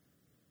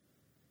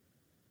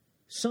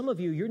 Some of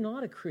you, you're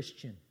not a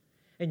Christian,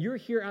 and you're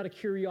here out of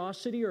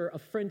curiosity, or a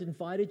friend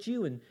invited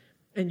you,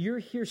 and you're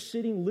here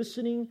sitting,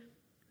 listening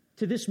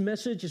to this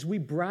message as we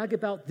brag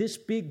about this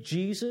big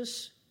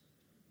Jesus.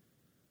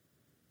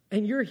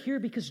 And you're here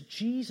because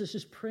Jesus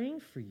is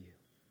praying for you.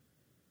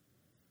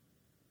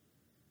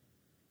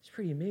 It's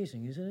pretty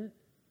amazing, isn't it?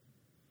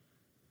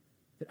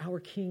 That our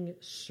King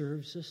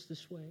serves us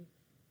this way.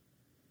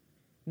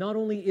 Not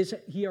only is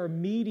he our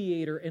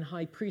mediator and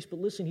high priest, but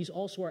listen, he's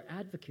also our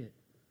advocate.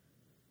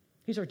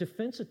 He's our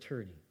defense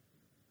attorney.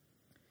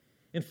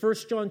 In 1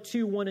 John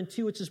 2:1 and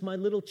 2, it says, my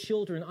little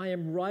children, I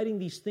am writing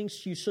these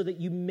things to you so that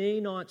you may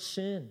not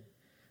sin.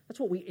 That's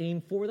what we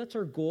aim for. That's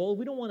our goal.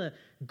 We don't want to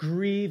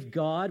grieve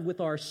God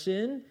with our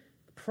sin.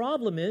 The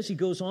problem is, he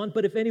goes on,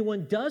 but if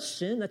anyone does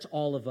sin, that's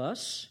all of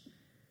us,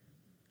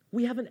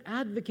 we have an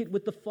advocate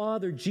with the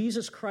Father,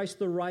 Jesus Christ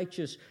the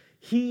righteous.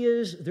 He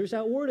is, there's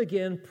that word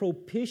again,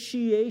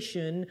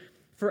 propitiation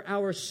for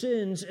our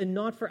sins, and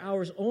not for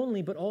ours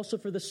only, but also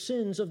for the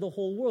sins of the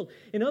whole world.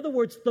 In other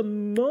words, the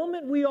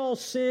moment we all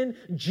sin,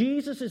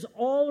 Jesus is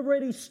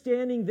already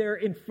standing there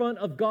in front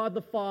of God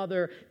the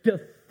Father,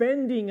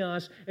 defending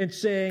us and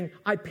saying,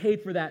 I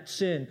paid for that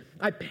sin.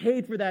 I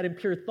paid for that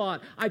impure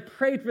thought. I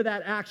paid for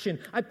that action.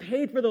 I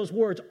paid for those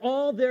words.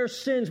 All their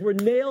sins were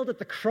nailed at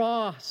the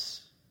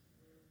cross.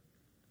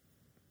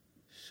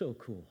 So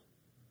cool.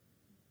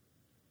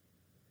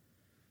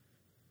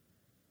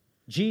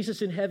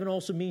 Jesus in heaven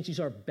also means he's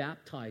our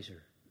baptizer.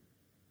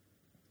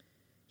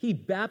 He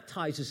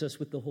baptizes us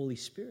with the Holy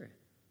Spirit.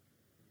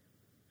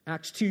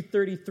 Acts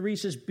 2:33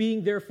 says,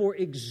 being therefore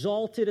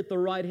exalted at the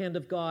right hand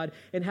of God,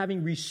 and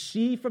having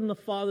received from the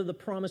Father the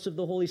promise of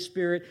the Holy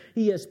Spirit,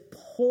 he has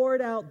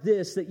poured out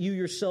this that you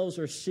yourselves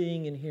are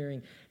seeing and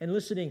hearing. And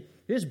listening,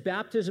 this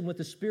baptism with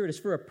the Spirit is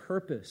for a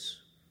purpose.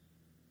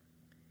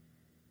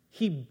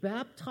 He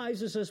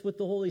baptizes us with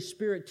the Holy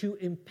Spirit to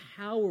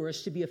empower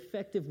us to be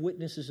effective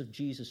witnesses of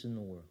Jesus in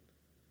the world.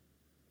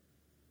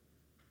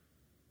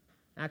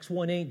 Acts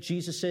 1:8,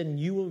 Jesus said, and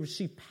you will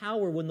receive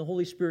power when the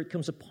Holy Spirit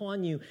comes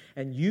upon you,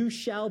 and you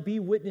shall be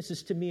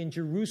witnesses to me in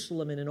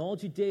Jerusalem and in all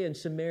Judea and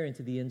Samaria and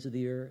to the ends of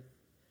the earth.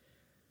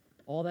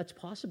 All that's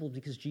possible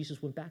because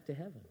Jesus went back to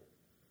heaven.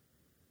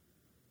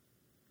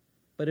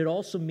 But it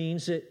also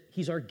means that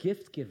he's our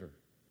gift giver.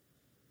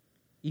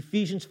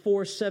 Ephesians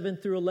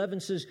 4:7 through 11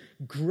 says,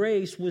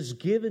 grace was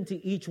given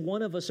to each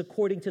one of us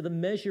according to the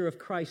measure of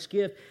Christ's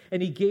gift,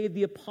 and he gave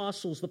the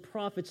apostles, the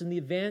prophets, and the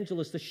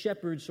evangelists, the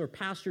shepherds or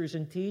pastors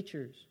and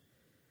teachers.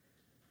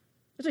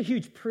 It's a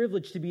huge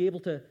privilege to be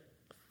able to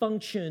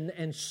function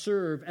and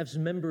serve as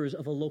members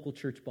of a local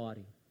church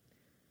body.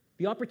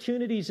 The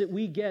opportunities that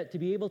we get to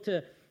be able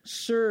to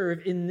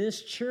serve in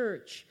this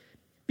church,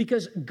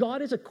 because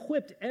God has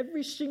equipped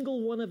every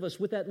single one of us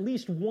with at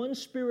least one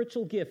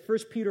spiritual gift.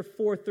 1 Peter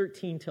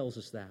 4:13 tells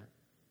us that.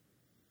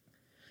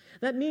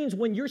 That means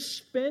when you're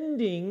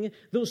spending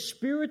those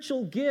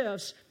spiritual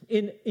gifts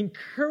in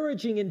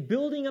encouraging and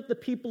building up the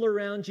people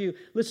around you,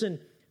 listen,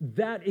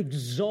 that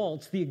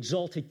exalts the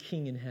exalted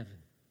King in heaven,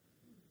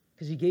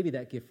 because he gave you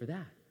that gift for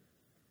that.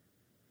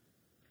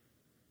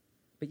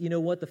 But you know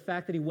what? The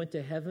fact that he went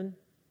to heaven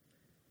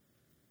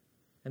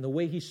and the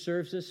way he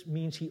serves us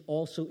means he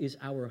also is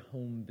our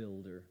home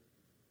builder.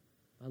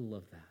 I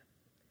love that.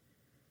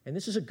 And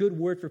this is a good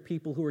word for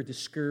people who are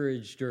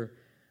discouraged or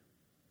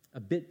a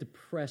bit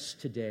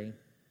depressed today,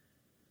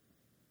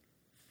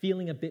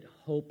 feeling a bit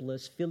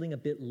hopeless, feeling a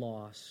bit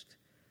lost.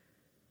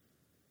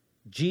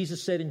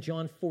 Jesus said in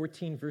John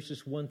 14,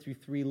 verses 1 through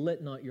 3,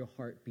 "Let not your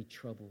heart be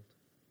troubled.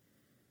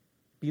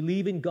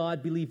 Believe in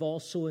God, believe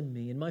also in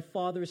me. In my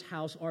Father's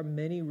house are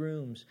many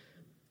rooms.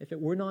 If it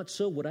were not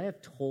so, would I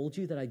have told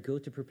you that I go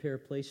to prepare a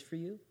place for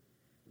you?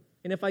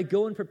 And if I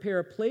go and prepare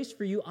a place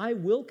for you, I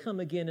will come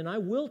again, and I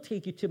will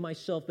take you to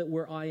myself, that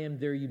where I am,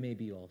 there you may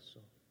be also."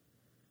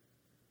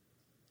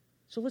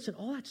 So listen,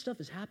 all that stuff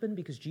has happened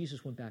because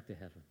Jesus went back to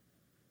heaven.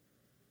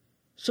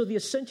 So the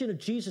ascension of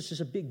Jesus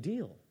is a big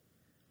deal.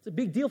 It's a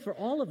big deal for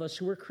all of us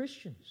who are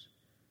Christians.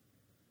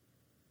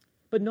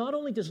 But not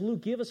only does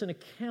Luke give us an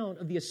account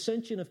of the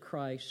ascension of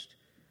Christ,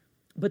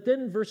 but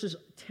then in verses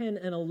 10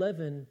 and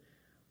 11,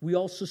 we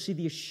also see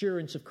the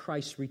assurance of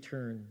Christ's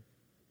return.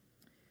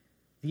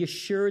 The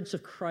assurance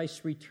of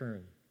Christ's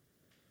return.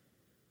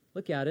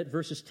 Look at it,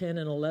 verses 10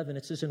 and 11.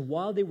 It says, "And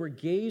while they were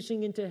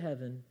gazing into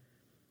heaven,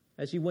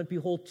 as he went,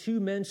 behold, two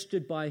men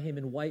stood by him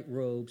in white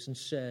robes and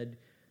said,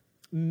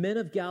 'Men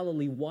of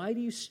Galilee, why do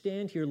you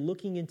stand here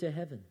looking into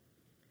heaven?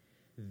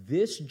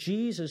 This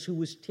Jesus who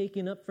was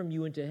taken up from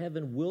you into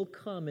heaven will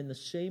come in the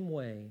same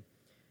way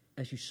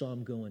as you saw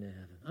him go into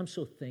heaven.'" I'm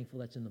so thankful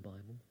that's in the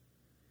Bible.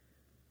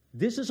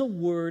 This is a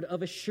word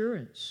of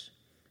assurance.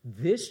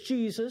 This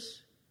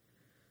Jesus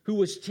who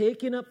was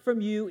taken up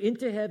from you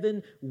into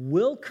heaven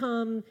will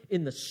come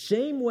in the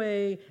same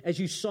way as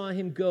you saw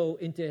him go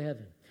into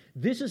heaven.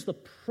 This is the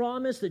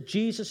promise that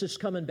Jesus is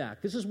coming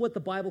back. This is what the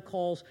Bible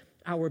calls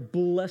our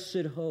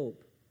blessed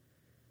hope.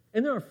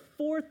 And there are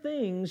four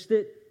things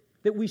that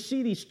we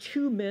see these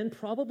two men,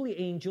 probably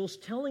angels,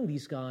 telling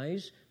these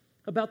guys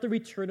about the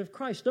return of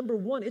Christ. Number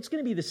one, it's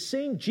going to be the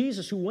same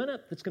Jesus who went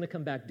up that's going to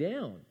come back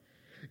down.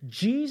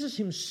 Jesus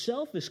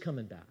himself is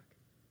coming back.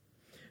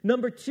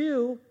 Number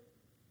two,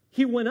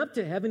 he went up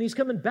to heaven. He's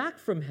coming back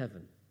from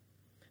heaven.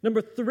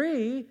 Number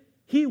three,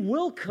 he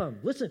will come.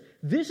 Listen,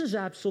 this is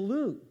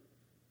absolute.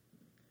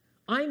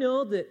 I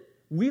know that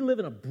we live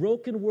in a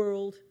broken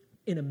world,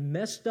 in a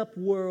messed up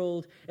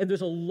world, and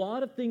there's a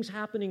lot of things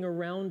happening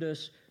around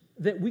us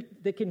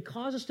that can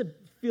cause us to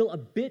feel a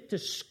bit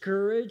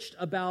discouraged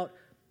about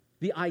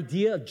the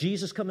idea of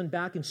Jesus coming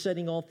back and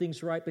setting all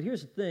things right. But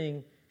here's the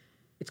thing,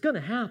 it's going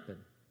to happen.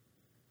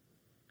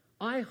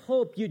 I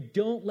hope you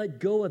don't let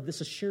go of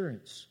this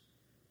assurance.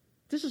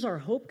 This is our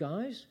hope,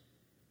 guys.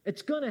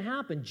 It's going to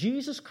happen.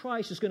 Jesus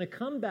Christ is going to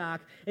come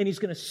back and he's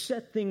going to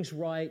set things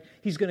right.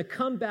 He's going to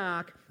come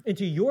back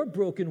into your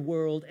broken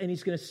world and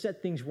he's going to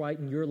set things right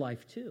in your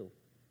life too.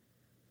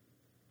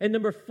 And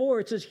number four,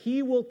 it says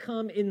he will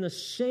come in the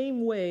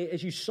same way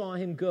as you saw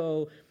him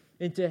go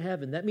into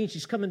heaven. That means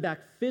he's coming back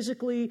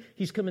physically,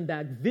 he's coming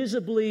back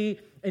visibly,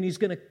 and he's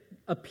going to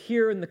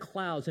appear in the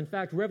clouds. In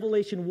fact,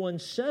 Revelation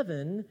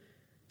 1:7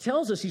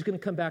 tells us he's going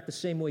to come back the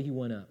same way he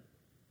went up.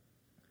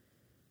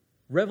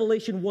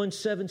 Revelation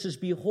 1:7 says,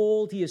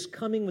 "Behold, he is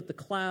coming with the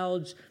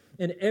clouds,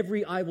 and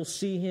every eye will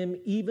see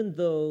him, even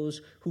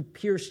those who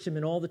pierced him,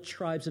 and all the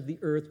tribes of the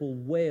earth will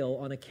wail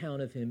on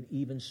account of him.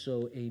 Even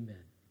so,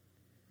 amen."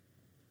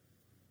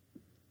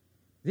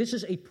 This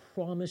is a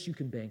promise you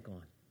can bank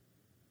on.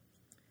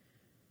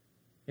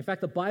 In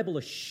fact, the Bible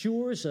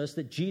assures us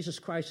that Jesus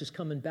Christ is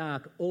coming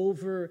back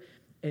over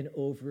and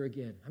over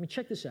again. I mean,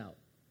 check this out.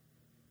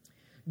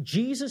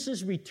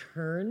 Jesus'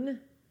 return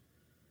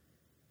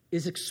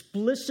is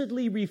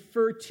explicitly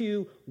referred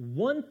to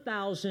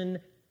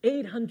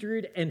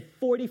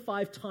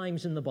 1,845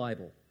 times in the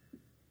Bible.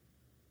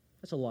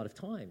 That's a lot of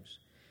times.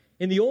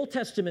 In the Old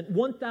Testament,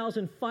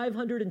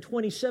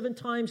 1,527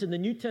 times. In the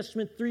New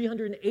Testament,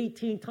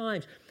 318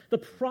 times. The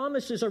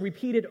promises are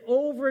repeated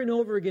over and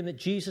over again that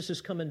Jesus is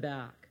coming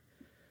back.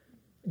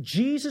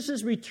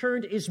 Jesus'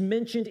 return is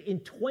mentioned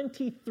in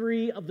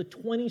 23 of the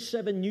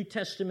 27 New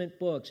Testament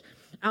books.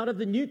 Out of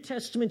the New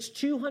Testament's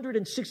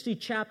 260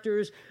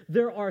 chapters,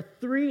 there are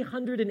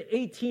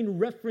 318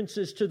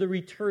 references to the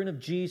return of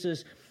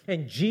Jesus.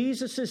 And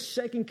Jesus'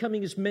 second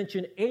coming is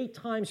mentioned 8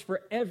 times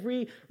for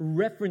every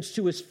reference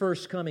to his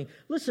first coming.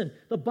 Listen,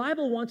 the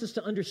Bible wants us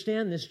to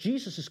understand this.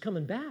 Jesus is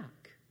coming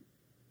back.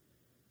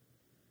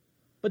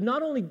 But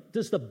not only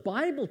does the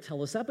Bible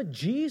tell us that, but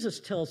Jesus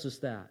tells us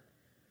that.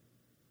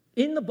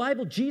 In the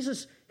Bible,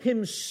 Jesus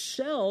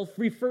himself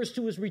refers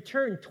to his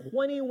return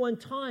 21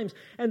 times.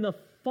 And the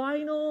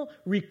final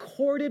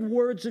recorded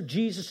words of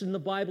Jesus in the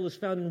Bible is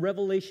found in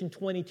Revelation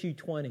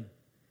 22:20.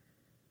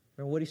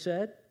 Remember what he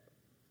said?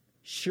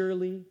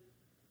 "Surely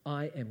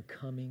I am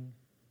coming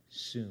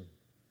soon."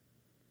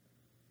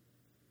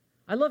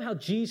 I love how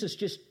Jesus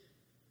just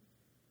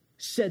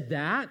said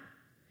that,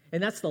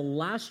 and that's the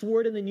last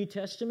word in the New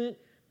Testament,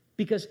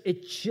 because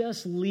it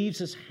just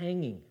leaves us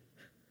hanging.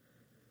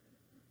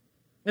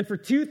 And for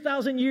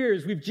 2,000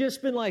 years, we've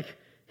just been like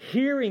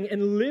hearing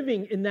and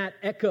living in that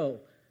echo.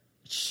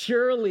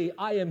 Surely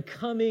I am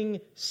coming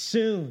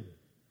soon.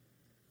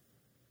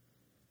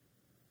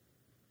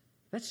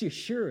 That's the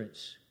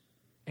assurance.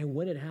 And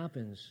when it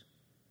happens,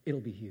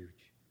 it'll be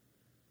huge.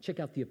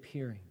 Check out the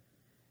appearing.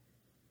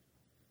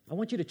 I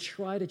want you to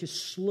try to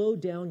just slow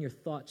down your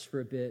thoughts for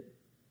a bit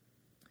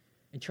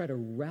and try to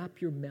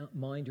wrap your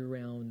mind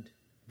around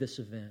this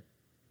event.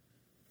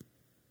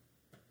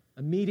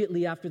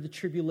 Immediately after the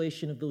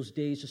tribulation of those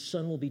days, the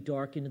sun will be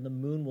darkened and the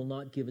moon will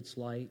not give its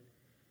light,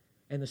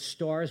 and the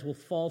stars will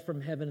fall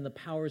from heaven and the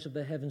powers of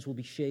the heavens will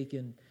be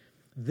shaken.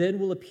 Then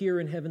will appear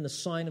in heaven the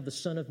sign of the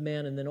Son of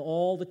Man, and then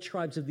all the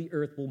tribes of the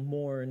earth will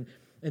mourn,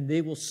 and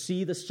they will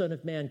see the Son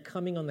of Man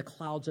coming on the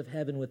clouds of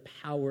heaven with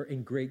power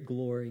and great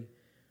glory.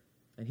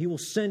 And he will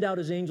send out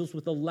his angels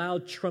with a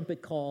loud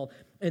trumpet call,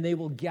 and they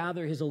will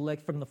gather his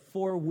elect from the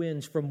four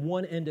winds, from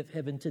one end of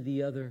heaven to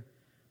the other.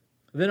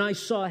 Then I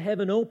saw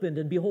heaven opened,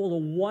 and behold,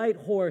 a white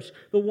horse.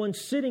 The one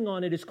sitting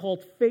on it is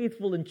called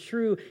Faithful and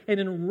True, and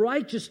in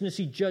righteousness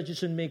he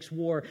judges and makes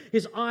war.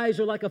 His eyes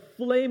are like a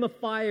flame of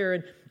fire,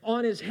 and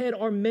on his head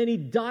are many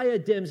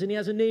diadems, and he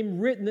has a name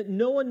written that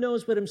no one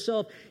knows but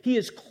himself. He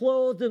is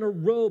clothed in a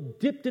robe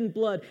dipped in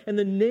blood, and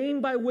the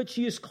name by which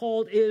he is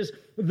called is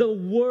the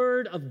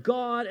Word of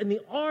God. And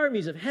the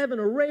armies of heaven,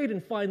 arrayed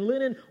in fine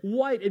linen,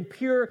 white and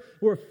pure,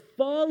 were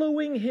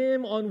following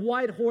him on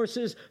white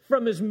horses.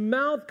 From his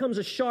mouth comes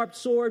a sharp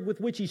sword with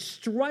which he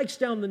strikes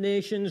down the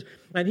nations,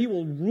 and he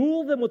will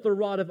rule them with the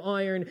rod of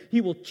iron. He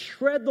will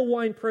tread the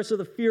winepress of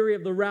the fury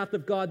of the wrath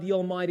of God the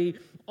Almighty.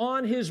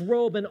 On his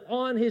robe and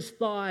on his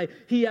thigh,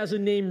 he has a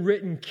name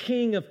written,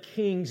 King of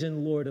Kings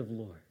and Lord of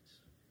Lords.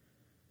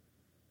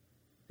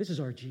 This is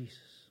our Jesus.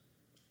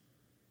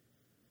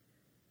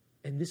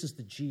 And this is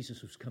the Jesus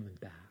who's coming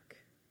back.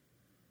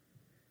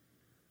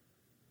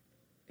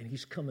 And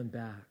he's coming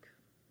back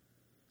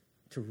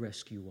to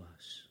rescue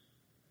us.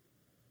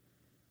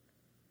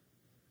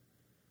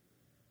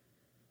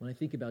 When I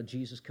think about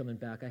Jesus coming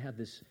back, I have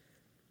this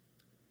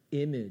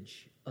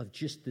image of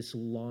just this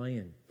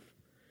lion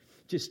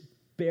just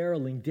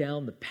barreling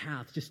down the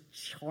path, just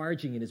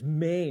charging, and his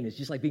mane is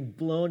just like being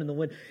blown in the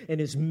wind, and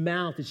his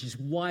mouth is just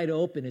wide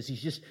open as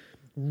he's just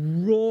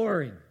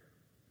roaring.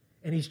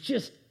 And he's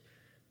just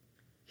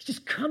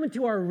coming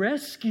to our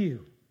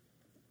rescue.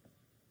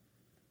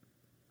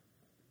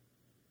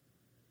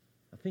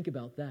 Now think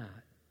about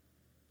that.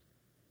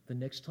 The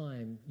next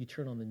time you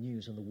turn on the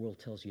news and the world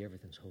tells you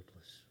everything's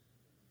hopeless.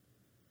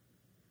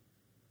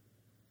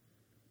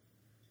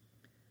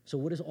 So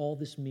what does all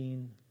this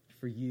mean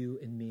for you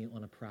and me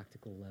on a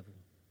practical level?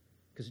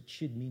 Because it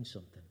should mean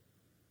something.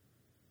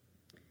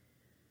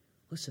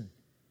 Listen,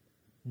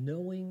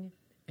 knowing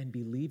and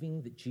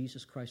believing that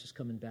Jesus Christ is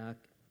coming back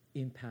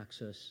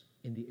impacts us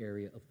in the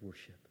area of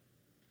worship.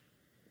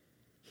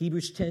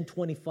 Hebrews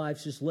 10:25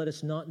 says, "Let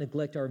us not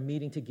neglect our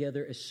meeting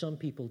together as some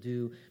people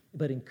do,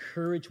 but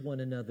encourage one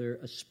another,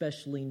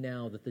 especially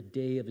now that the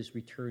day of his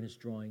return is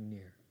drawing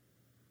near."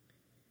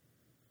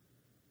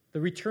 The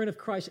return of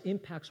Christ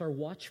impacts our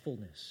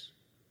watchfulness.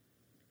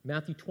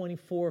 Matthew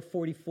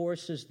 24:44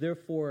 says,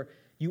 "Therefore,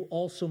 you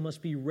also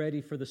must be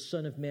ready, for the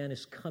Son of Man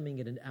is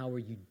coming at an hour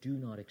you do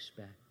not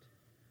expect."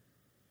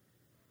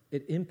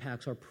 It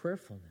impacts our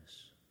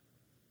prayerfulness.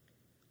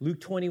 Luke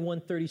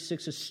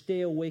 21:36 says,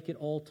 "Stay awake at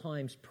all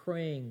times,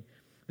 praying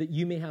that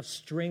you may have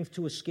strength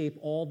to escape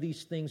all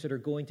these things that are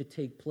going to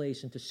take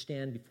place and to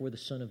stand before the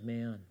Son of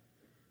Man."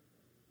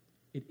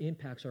 It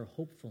impacts our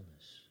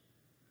hopefulness.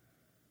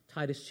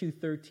 Titus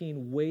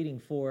 2:13, "Waiting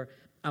for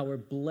our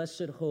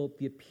blessed hope,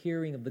 the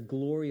appearing of the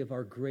glory of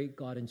our great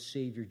God and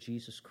Savior,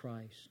 Jesus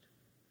Christ."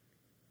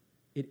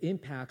 It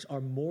impacts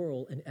our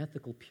moral and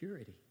ethical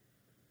purity.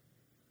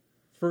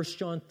 1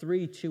 John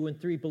 3:2 and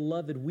 3,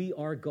 "Beloved, we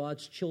are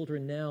God's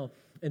children now,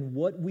 and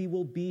what we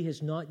will be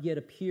has not yet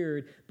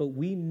appeared, but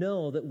we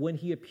know that when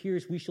he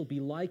appears, we shall be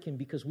like him,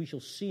 because we shall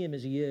see him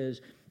as he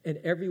is, and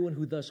everyone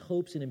who thus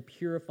hopes in him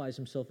purifies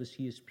himself as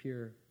he is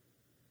pure."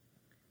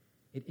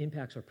 It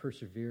impacts our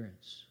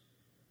perseverance.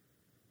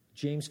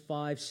 James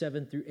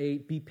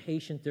 5:7-8, "Be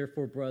patient,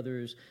 therefore,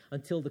 brothers,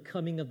 until the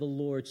coming of the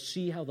Lord.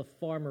 See how the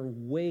farmer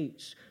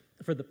waits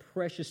for the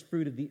precious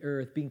fruit of the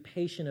earth, being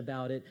patient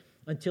about it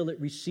until it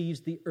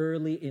receives the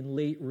early and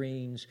late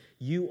rains.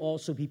 You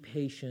also be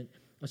patient.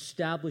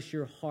 Establish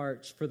your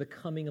hearts, for the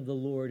coming of the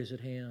Lord is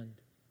at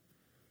hand."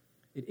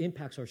 It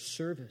impacts our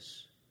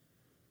service.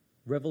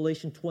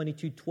 Revelation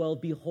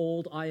 22:12,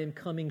 "Behold, I am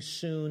coming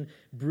soon,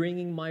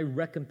 bringing my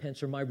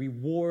recompense," or my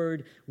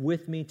reward,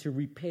 "with me to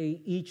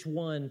repay each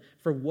one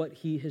for what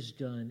he has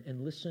done."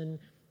 And listen,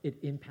 it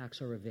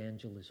impacts our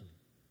evangelism.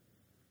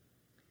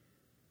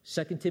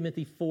 2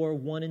 Timothy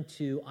 4:1 and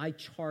 2, "I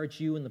charge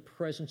you in the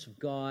presence of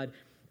God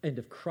and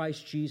of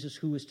Christ Jesus,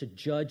 who is to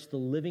judge the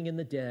living and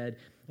the dead,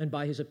 and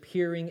by his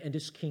appearing and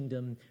his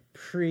kingdom,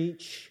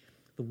 preach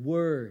the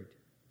word."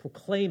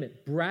 Proclaim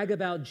it. Brag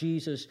about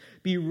Jesus.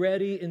 Be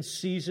ready in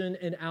season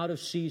and out of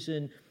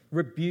season.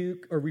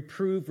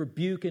 Reprove,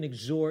 rebuke, and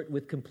exhort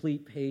with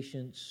complete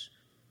patience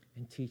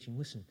and teaching.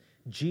 Listen,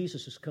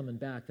 Jesus is coming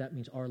back. That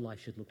means our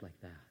life should look like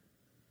that.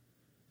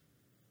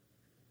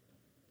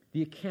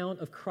 The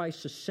account of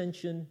Christ's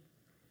ascension,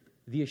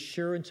 the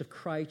assurance of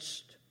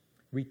Christ's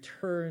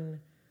return.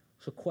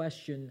 So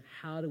question,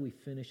 how do we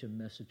finish a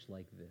message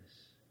like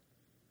this?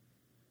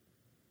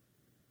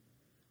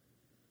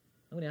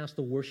 I'm going to ask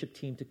the worship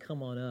team to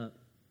come on up.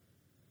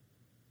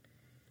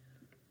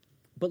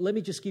 But let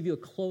me just give you a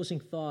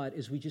closing thought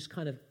as we just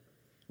kind of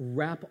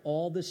wrap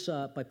all this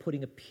up by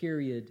putting a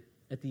period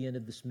at the end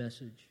of this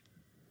message.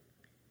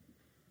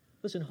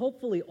 Listen,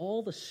 hopefully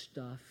all the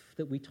stuff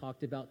that we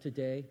talked about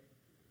today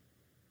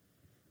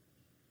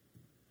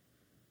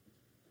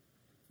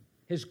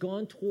has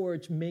gone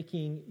towards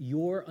making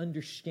your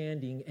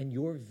understanding and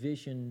your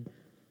vision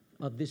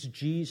of this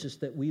Jesus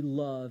that we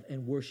love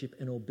and worship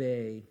and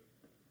obey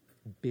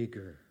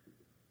bigger.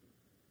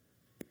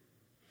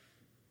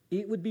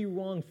 It would be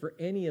wrong for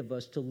any of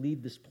us to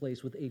leave this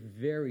place with a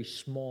very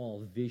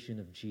small vision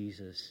of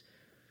Jesus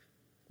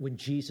when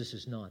Jesus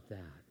is not that.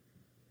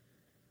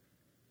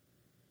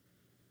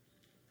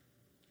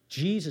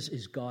 Jesus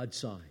is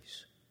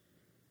God-size.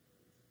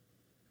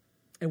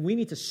 And we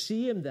need to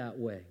see him that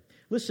way.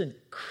 Listen,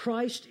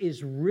 Christ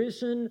is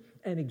risen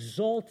and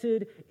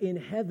exalted in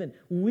heaven.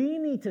 We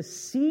need to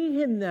see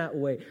him that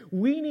way.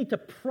 We need to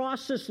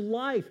process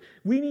life.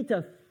 We need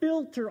to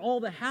filter all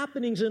the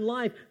happenings in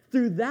life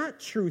through that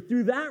truth,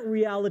 through that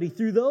reality,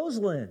 through those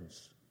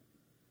lenses.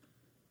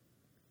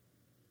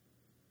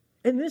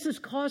 And this is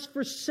cause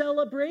for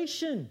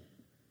celebration.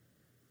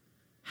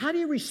 How do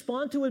you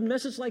respond to a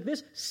message like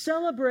this?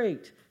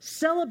 Celebrate.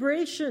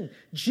 Celebration.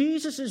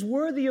 Jesus is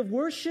worthy of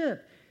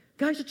worship.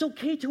 Guys, it's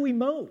okay to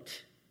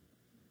emote.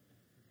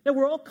 Now,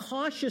 we're all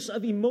cautious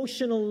of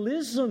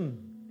emotionalism.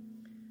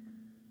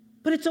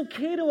 But it's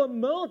okay to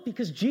emote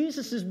because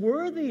Jesus is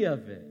worthy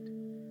of it.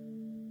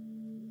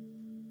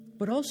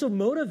 But also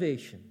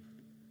motivation.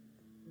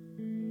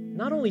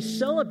 Not only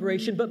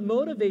celebration, but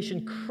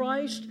motivation.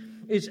 Christ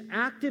is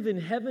active in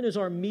heaven as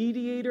our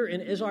mediator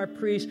and as our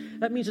priest.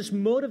 That means this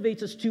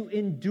motivates us to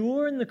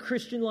endure in the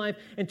Christian life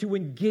and to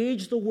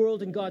engage the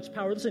world in God's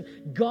power.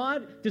 Listen,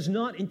 God does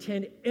not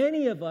intend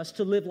any of us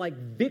to live like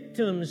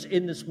victims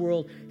in this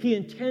world. He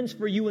intends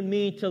for you and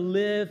me to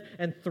live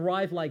and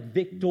thrive like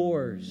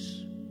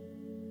victors.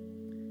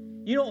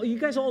 You know, you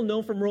guys all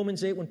know from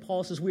Romans 8 when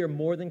Paul says we are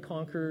more than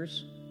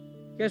conquerors.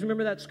 You guys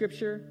remember that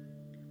scripture?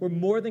 We're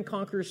more than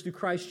conquerors through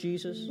Christ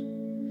Jesus.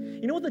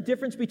 You know what the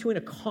difference between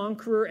a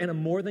conqueror and a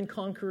more than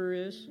conqueror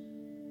is?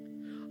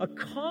 A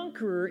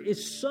conqueror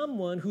is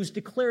someone who's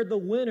declared the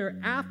winner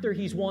after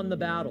he's won the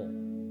battle.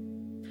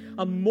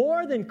 A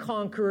more than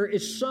conqueror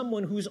is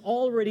someone who's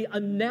already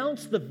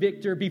announced the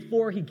victor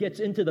before he gets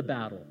into the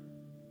battle.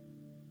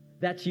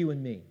 That's you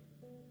and me.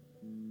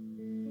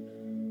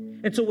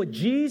 And so what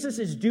Jesus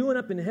is doing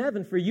up in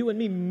heaven for you and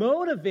me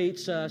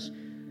motivates us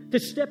to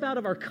step out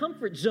of our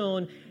comfort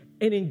zone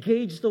and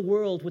engage the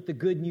world with the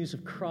good news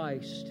of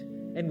Christ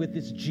and with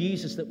this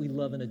Jesus that we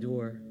love and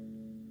adore.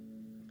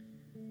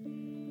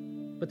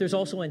 But there's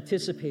also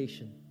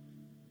anticipation.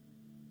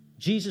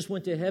 Jesus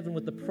went to heaven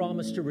with the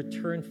promise to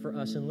return for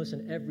us. And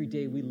listen, every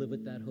day we live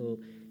with that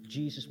hope.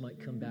 Jesus might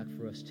come back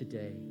for us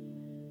today.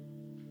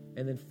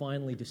 And then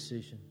finally,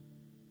 decision.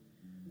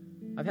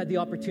 I've had the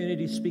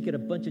opportunity to speak at a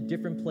bunch of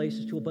different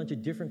places to a bunch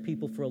of different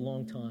people for a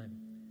long time.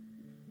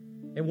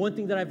 And one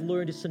thing that I've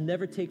learned is to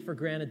never take for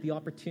granted the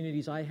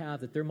opportunities I have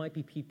that there might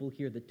be people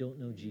here that don't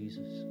know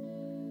Jesus.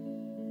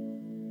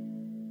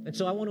 And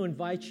so I want to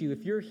invite you,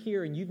 if you're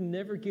here and you've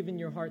never given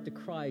your heart to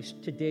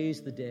Christ,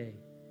 today's the day.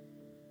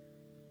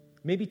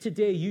 Maybe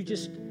today you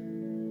just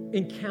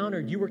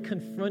encountered, you were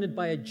confronted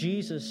by a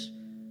Jesus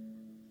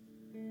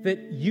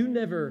that you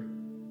never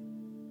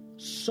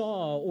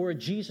saw or a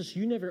Jesus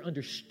you never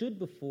understood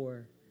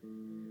before.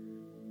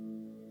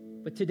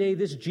 But today,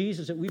 this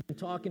Jesus that we've been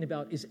talking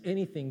about is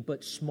anything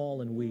but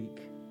small and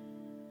weak.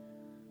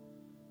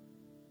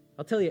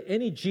 I'll tell you,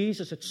 any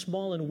Jesus that's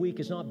small and weak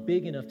is not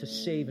big enough to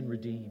save and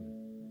redeem.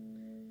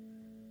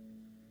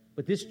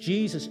 But this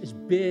Jesus is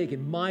big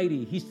and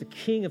mighty. He's the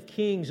King of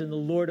Kings and the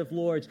Lord of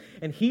Lords.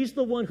 And He's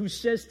the one who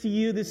says to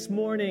you this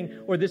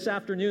morning or this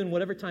afternoon,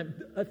 whatever time,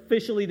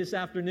 officially this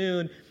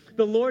afternoon,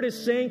 the Lord is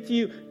saying to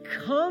you,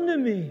 come to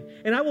me,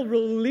 and I will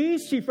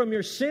release you from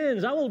your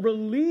sins. I will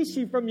release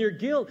you from your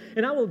guilt,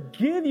 and I will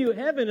give you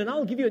heaven, and I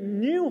will give you a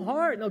new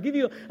heart, and I'll give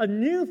you a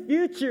new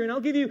future, and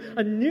I'll give you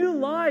a new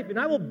life, and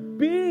I will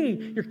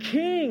be your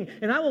king,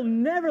 and I will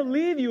never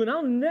leave you, and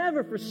I'll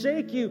never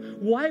forsake you.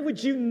 Why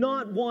would you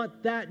not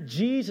want that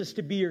Jesus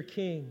to be your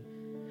king?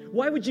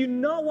 Why would you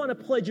not want to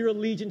pledge your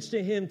allegiance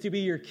to Him to be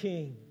your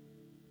king?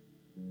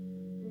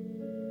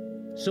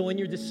 So in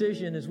your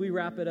decision, as we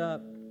wrap it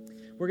up,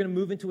 we're going to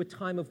move into a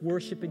time of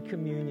worship and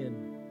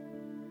communion.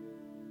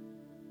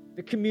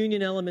 The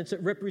communion elements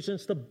that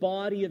represents the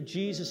body of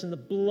Jesus and the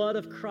blood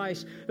of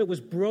Christ that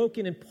was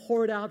broken and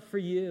poured out for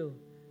you.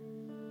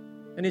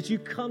 And as you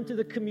come to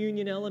the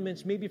communion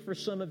elements, maybe for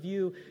some of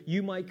you,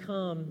 you might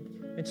come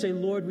and say,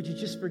 Lord, would you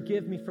just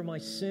forgive me for my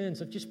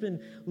sins? I've just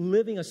been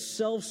living a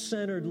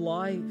self-centered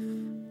life.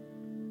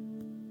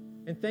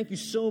 And thank you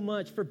so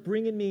much for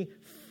bringing me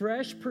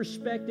fresh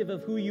perspective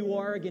of who you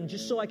are again,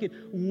 just so I could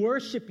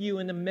worship you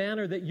in the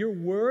manner that you're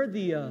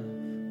worthy of.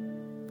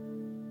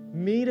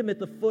 Meet Him at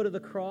the foot of the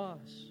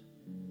cross.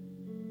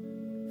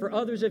 For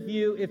others of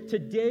you, if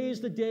today is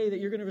the day that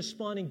you're going to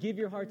respond and give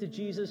your heart to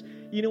Jesus,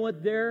 you know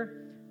what?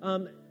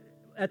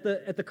 At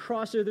the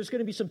cross there's going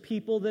to be some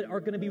people that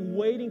are going to be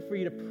waiting for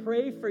you to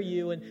pray for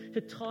you and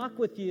to talk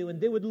with you, and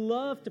they would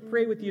love to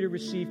pray with you to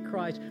receive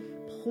Christ.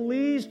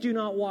 please do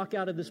not walk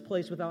out of this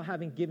place without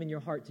having given your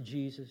heart to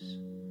Jesus.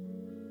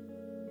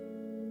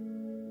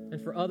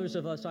 And for others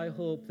of us, I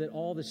hope that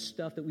all this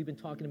stuff that we've been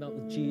talking about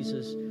with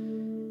Jesus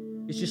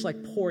is just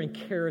like pouring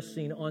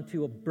kerosene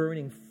onto a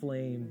burning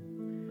flame.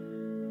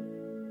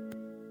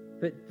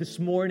 That this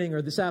morning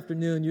or this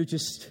afternoon, you're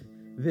just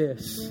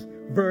this,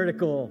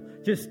 vertical,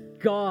 just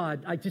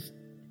God,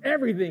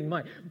 everything,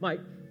 my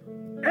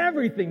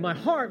everything, my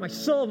heart, my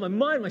soul, my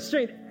mind, my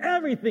strength,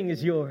 everything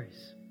is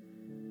yours.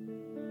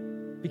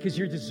 Because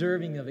you're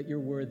deserving of it, you're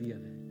worthy of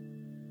it.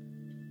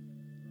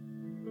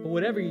 But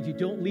whatever you do,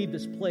 don't leave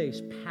this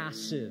place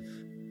passive.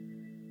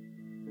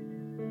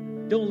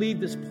 Don't leave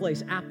this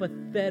place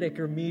apathetic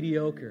or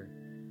mediocre.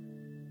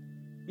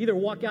 Either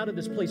walk out of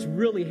this place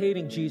really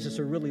hating Jesus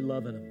or really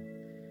loving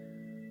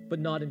Him, but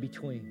not in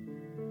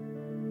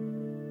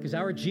between. Because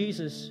our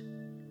Jesus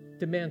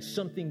demands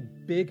something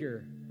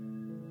bigger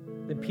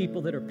than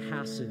people that are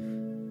passive.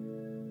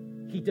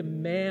 He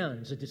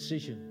demands a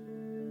decision.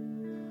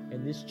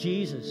 And this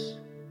Jesus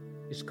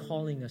is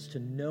calling us to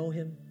know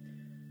Him,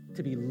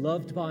 to be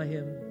loved by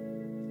Him,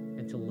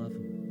 and to love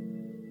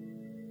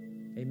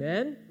Him.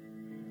 Amen?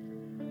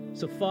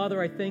 So,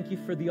 Father, I thank You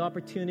for the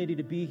opportunity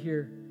to be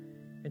here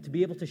and to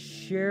be able to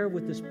share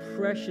with this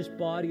precious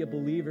body of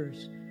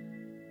believers.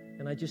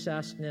 And I just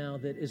ask now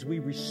that as we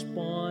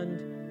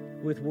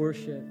respond with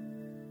worship,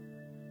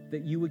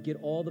 that You would get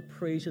all the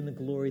praise and the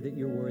glory that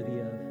You're worthy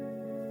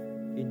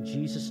of. In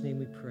Jesus' name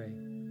we pray.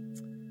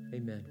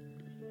 Amen.